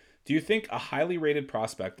 Do you think a highly rated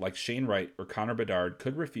prospect like Shane Wright or Connor Bedard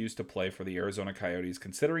could refuse to play for the Arizona Coyotes,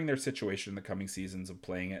 considering their situation in the coming seasons of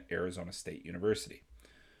playing at Arizona State University?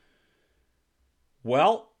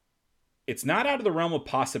 Well, it's not out of the realm of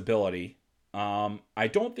possibility. I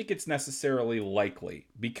don't think it's necessarily likely,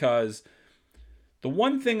 because the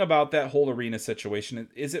one thing about that whole arena situation,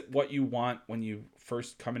 is it what you want when you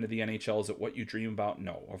first come into the NHL? Is it what you dream about?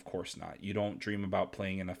 No, of course not. You don't dream about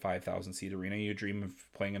playing in a 5,000 seat arena. You dream of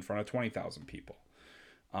playing in front of 20,000 people.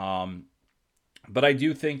 But I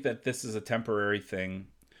do think that this is a temporary thing.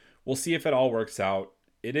 We'll see if it all works out.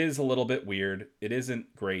 It is a little bit weird. It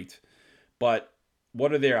isn't great. But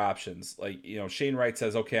what are their options? Like, Shane Wright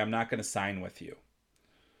says, okay, I'm not going to sign with you.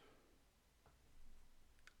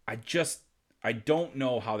 I don't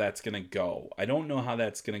know how that's going to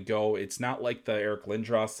go. It's not like the Eric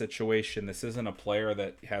Lindros situation. This isn't a player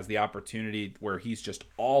that has the opportunity where he's just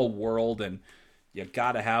all world and you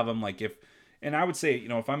got to have him. And I would say,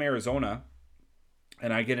 if I'm Arizona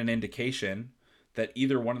and I get an indication that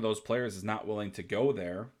either one of those players is not willing to go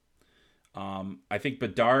there, I think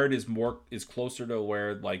Bedard is closer to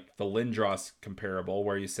where like the Lindros comparable,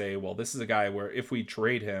 where you say, well, this is a guy where if we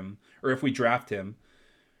trade him or if we draft him,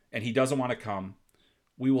 and he doesn't want to come,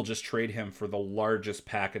 we will just trade him for the largest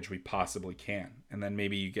package we possibly can. And then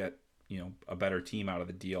maybe you get, a better team out of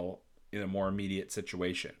the deal in a more immediate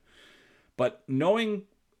situation. But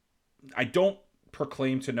I don't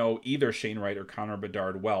proclaim to know either Shane Wright or Connor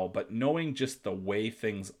Bedard well, but knowing just the way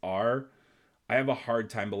things are, I have a hard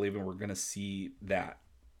time believing we're going to see that.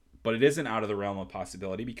 But it isn't out of the realm of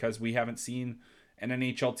possibility, because we haven't seen an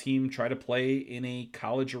NHL team try to play in a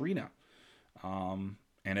college arena.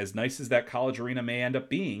 And as nice as that college arena may end up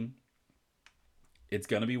being, it's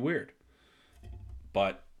going to be weird.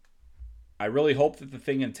 But I really hope that the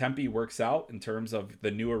thing in Tempe works out in terms of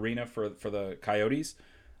the new arena for the Coyotes.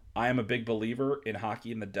 I am a big believer in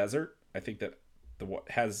hockey in the desert. I think that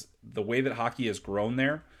the way that hockey has grown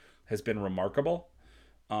there has been remarkable.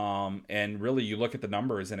 And really, you look at the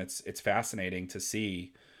numbers, and it's fascinating to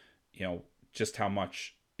see, just how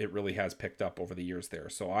much it really has picked up over the years there.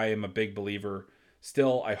 So I am a big believer.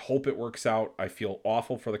 Still, I hope it works out. I feel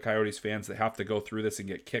awful for the Coyotes fans that have to go through this and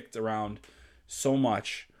get kicked around so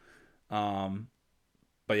much. But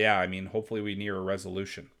yeah, hopefully we near a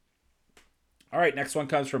resolution. All right, next one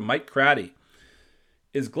comes from Mike Craddy.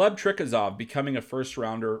 Is Gleb Trikazov becoming a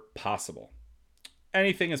first-rounder possible?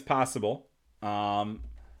 Anything is possible. I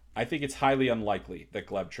think it's highly unlikely that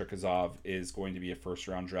Gleb Trikazov is going to be a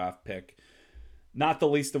first-round draft pick. Not the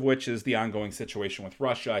least of which is the ongoing situation with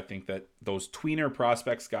Russia. I think that those tweener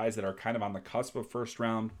prospects, guys that are kind of on the cusp of first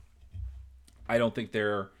round, I don't think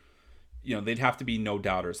they'd have to be no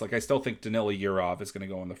doubters. Like, I still think Danila Yurov is going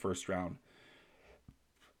to go in the first round.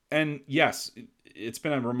 And yes, it's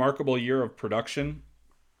been a remarkable year of production.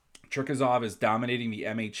 Trikazov is dominating the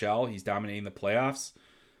MHL. He's dominating the playoffs.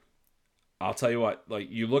 I'll tell you what,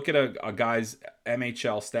 you look at a guy's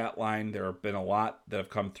MHL stat line, there have been a lot that have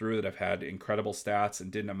come through that have had incredible stats and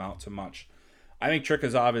didn't amount to much. I think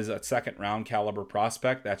Trikazov is a second round caliber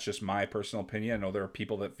prospect. That's just my personal opinion. I know there are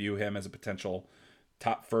people that view him as a potential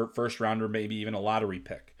top first rounder, maybe even a lottery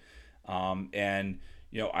pick.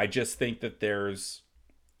 I just think that there's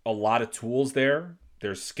a lot of tools there.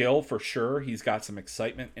 There's skill for sure. He's got some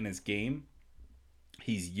excitement in his game.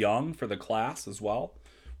 He's young for the class as well,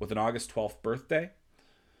 with an August 12th birthday.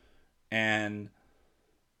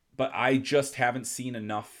 But I just haven't seen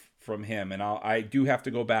enough from him. And I do have to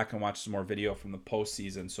go back and watch some more video from the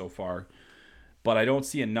postseason so far. But I don't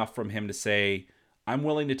see enough from him to say, I'm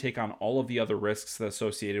willing to take on all of the other risks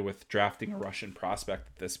associated with drafting a Russian prospect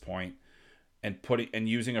at this point and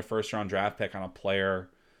using a first round draft pick on a player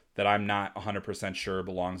that I'm not 100% sure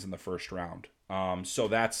belongs in the first round. So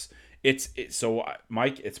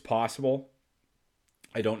Mike, it's possible.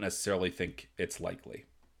 I don't necessarily think it's likely.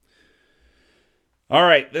 All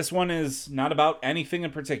right, this one is not about anything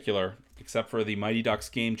in particular, except for the Mighty Ducks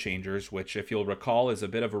Game Changers, which, if you'll recall, is a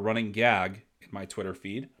bit of a running gag in my Twitter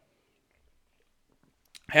feed.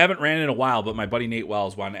 I haven't ran in a while, but my buddy Nate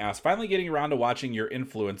Wells wanted to ask, finally getting around to watching your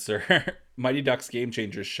influencer, Mighty Ducks Game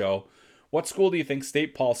Changers show, what school do you think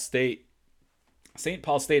St. Paul State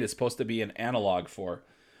is supposed to be an analog for?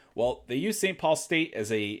 Well, they use St. Paul State as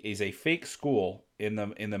a fake school in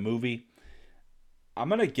the movie. I'm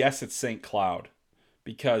going to guess it's St. Cloud,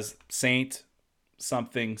 because Saint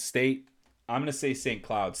something State, I'm going to say St.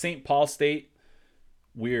 Cloud. St. Paul State,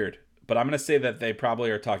 weird. But I'm going to say that they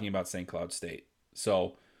probably are talking about St. Cloud State.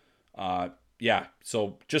 So, yeah.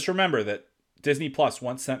 So just remember that Disney Plus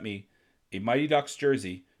once sent me a Mighty Ducks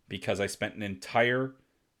jersey because I spent an entire,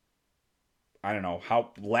 I don't know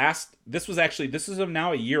how this is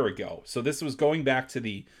now a year ago. So this was going back to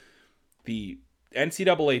the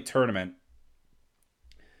NCAA tournament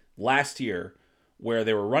last year where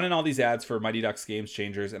they were running all these ads for Mighty Ducks Game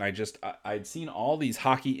Changers. And I'd seen all these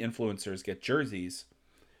hockey influencers get jerseys.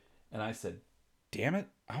 And I said, damn it,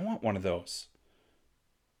 I want one of those.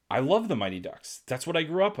 I love the Mighty Ducks. That's what I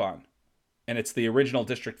grew up on. And it's the original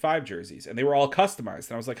District 5 jerseys. And they were all customized.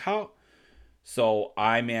 And I was like, how? So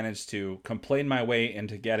I managed to complain my way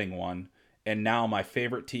into getting one. And now my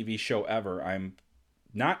favorite TV show ever, I'm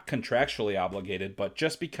not contractually obligated, but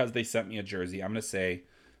just because they sent me a jersey, I'm going to say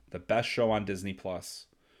the best show on Disney Plus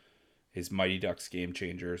is Mighty Ducks Game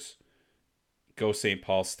Changers. Go St.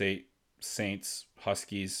 Paul State, Saints,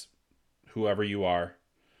 Huskies, whoever you are.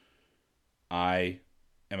 I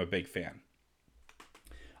am a big fan.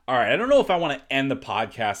 All right, I don't know if I want to end the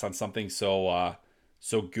podcast on something so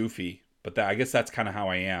goofy, but I guess that's kind of how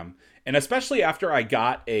I am. And especially after I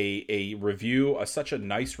got a review, such a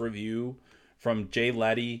nice review from Jay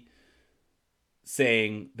Letty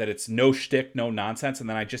saying that it's no shtick, no nonsense, and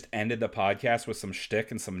then I just ended the podcast with some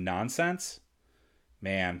shtick and some nonsense.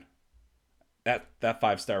 Man, that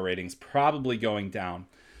 5-star rating's probably going down.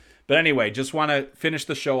 But anyway, just want to finish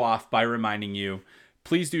the show off by reminding you,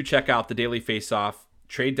 please do check out the Daily Face-Off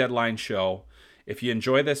Trade Deadline Show. If you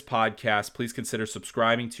enjoy this podcast, please consider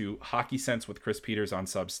subscribing to Hockey Sense with Chris Peters on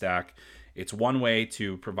Substack. It's one way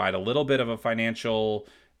to provide a little bit of a financial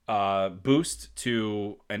boost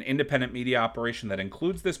to an independent media operation that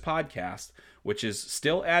includes this podcast, which is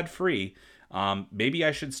still ad-free. Maybe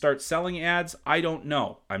I should start selling ads. I don't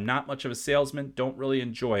know. I'm not much of a salesman. Don't really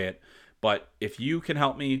enjoy it. But if you can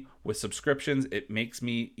help me with subscriptions, it makes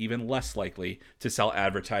me even less likely to sell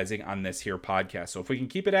advertising on this here podcast. So if we can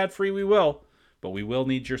keep it ad-free, we will. But we will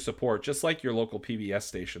need your support, just like your local PBS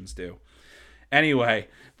stations do. Anyway,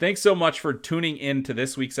 thanks so much for tuning in to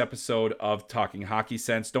this week's episode of Talking Hockey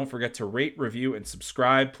Sense. Don't forget to rate, review, and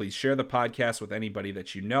subscribe. Please share the podcast with anybody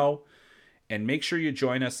that you know. And make sure you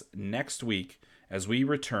join us next week as we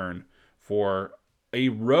return for a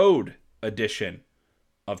road edition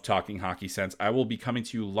of Talking Hockey Sense. I will be coming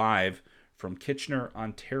to you live from Kitchener,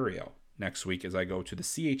 Ontario next week as I go to the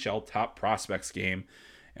CHL Top Prospects game,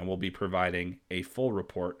 and we'll be providing a full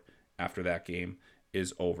report after that game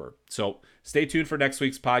is over. So stay tuned for next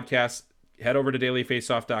week's podcast. Head over to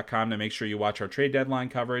dailyfaceoff.com to make sure you watch our trade deadline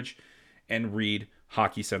coverage and read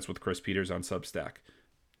Hockey Sense with Chris Peters on Substack.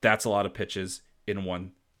 That's a lot of pitches in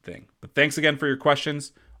one thing. But thanks again for your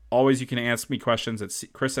questions. Always you can ask me questions at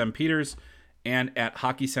Chris M. Peters and at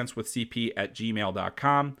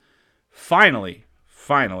hockeysensewithcp@gmail.com. Finally,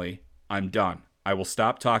 I'm done. I will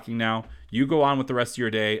stop talking now. You go on with the rest of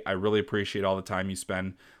your day. I really appreciate all the time you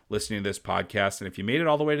spend listening to this podcast. And if you made it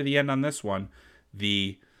all the way to the end on this one,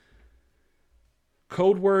 the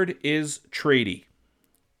code word is Trady.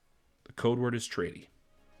 The code word is Trady.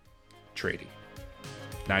 Trady.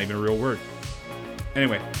 Not even a real word.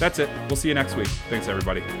 Anyway, that's it. We'll see you next week. Thanks,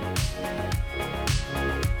 everybody.